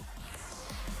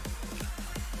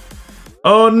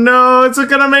 Oh no, is it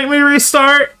gonna make me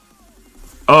restart?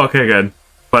 Oh, okay, good.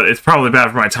 But it's probably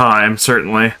bad for my time,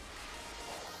 certainly. I'm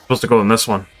supposed to go in this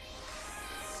one.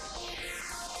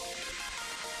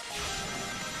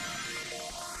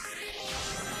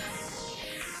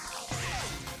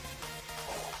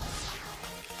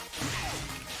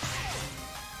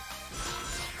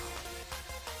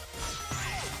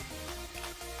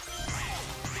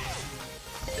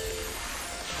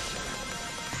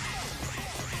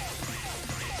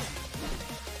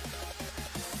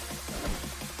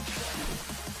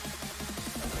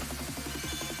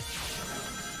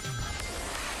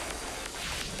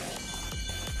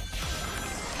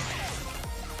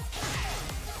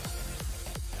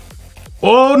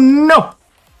 Oh no!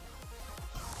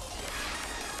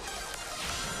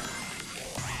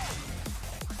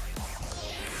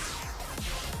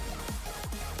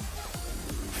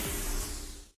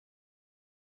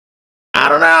 I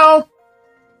don't know.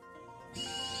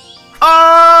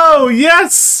 Oh,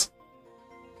 yes!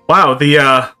 Wow,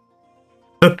 the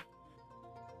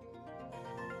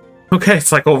okay,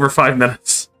 it's like over 5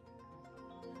 minutes.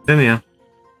 Yeah.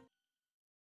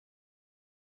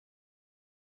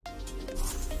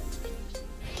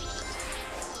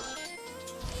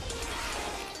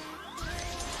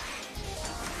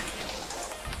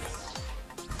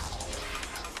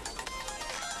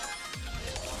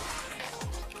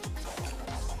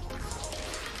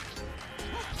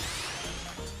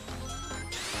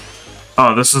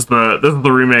 Oh, this is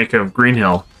the remake of Green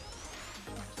Hill.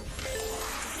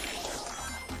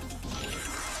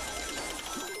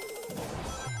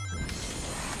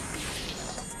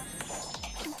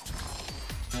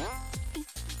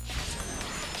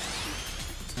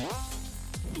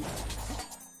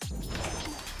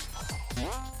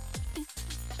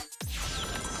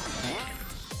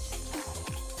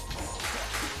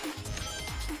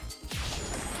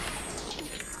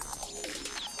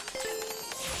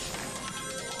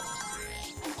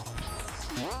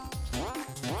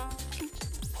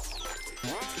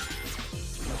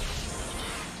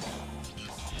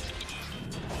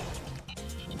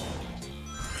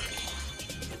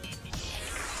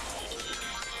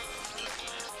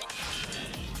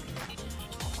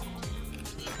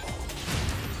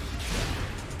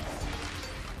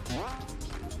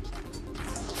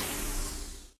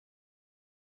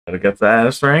 Gotta get that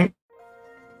S rank.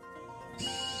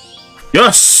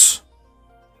 Yes!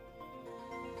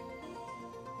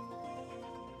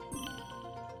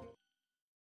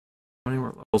 How many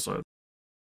more levels are there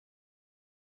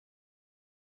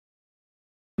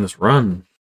in this run?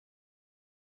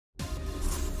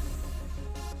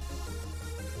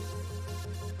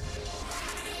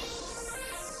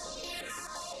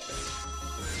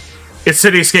 It's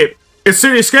City Escape! It's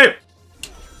City Escape!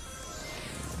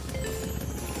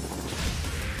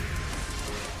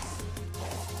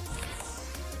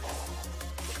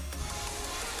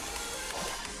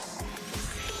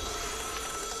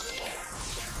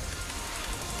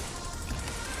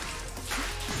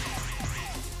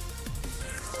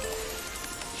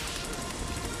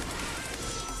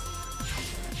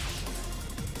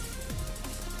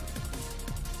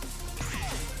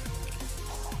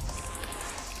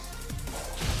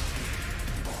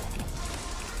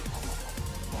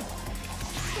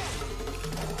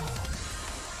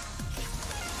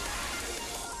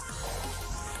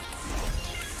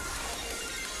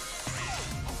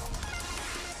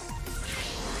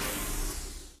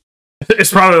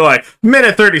 It's probably like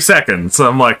minute 30 seconds. So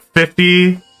I'm like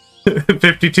 50,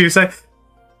 52 seconds.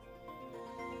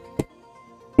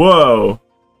 Whoa.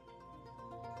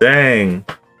 Dang.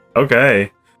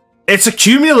 Okay. It's a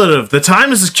cumulative. The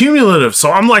time is cumulative.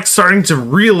 So I'm like starting to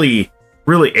really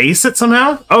ace it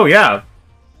somehow. Oh yeah.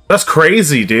 That's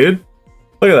crazy, dude.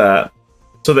 Look at that.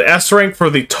 So the S rank for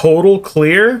the total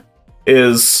clear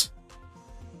is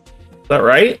that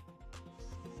right?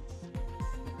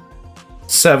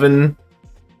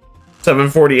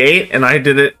 748, and I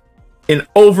did it in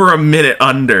over a minute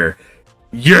under.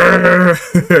 Yeah.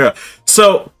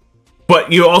 So,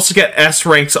 but you also get S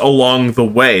ranks along the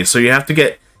way. So you have to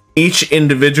get each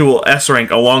individual S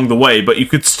rank along the way, but you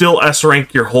could still S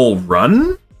rank your whole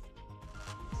run?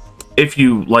 if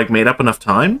you like made up enough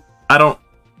time.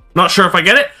 Not sure if I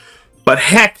get it, but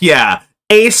heck yeah,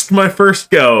 aced my first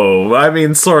go. I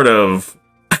mean, sort of.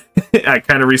 I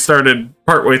kind of restarted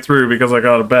partway through because I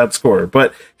got a bad score,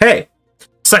 but hey,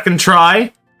 second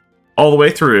try, all the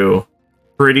way through.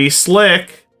 Pretty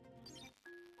slick.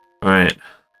 All right.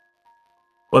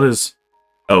 What is...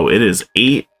 Oh, it is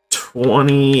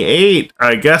 8:28.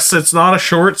 I guess it's not a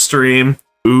short stream.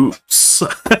 Oops.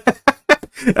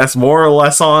 That's more or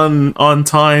less on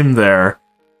time there.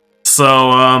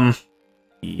 So,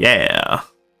 yeah.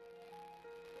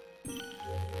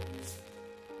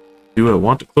 Do I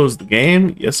want to close the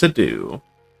game? Yes, I do.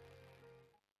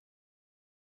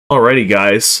 Alrighty,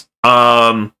 guys.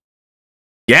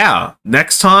 Yeah,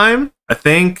 next time, I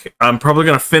think I'm probably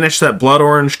going to finish that blood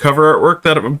orange cover artwork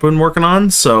that I've been working on,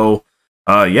 so,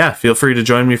 yeah, feel free to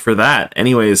join me for that.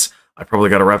 Anyways, I probably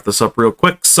got to wrap this up real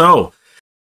quick, so,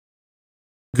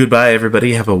 goodbye,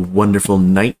 everybody. Have a wonderful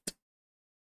night.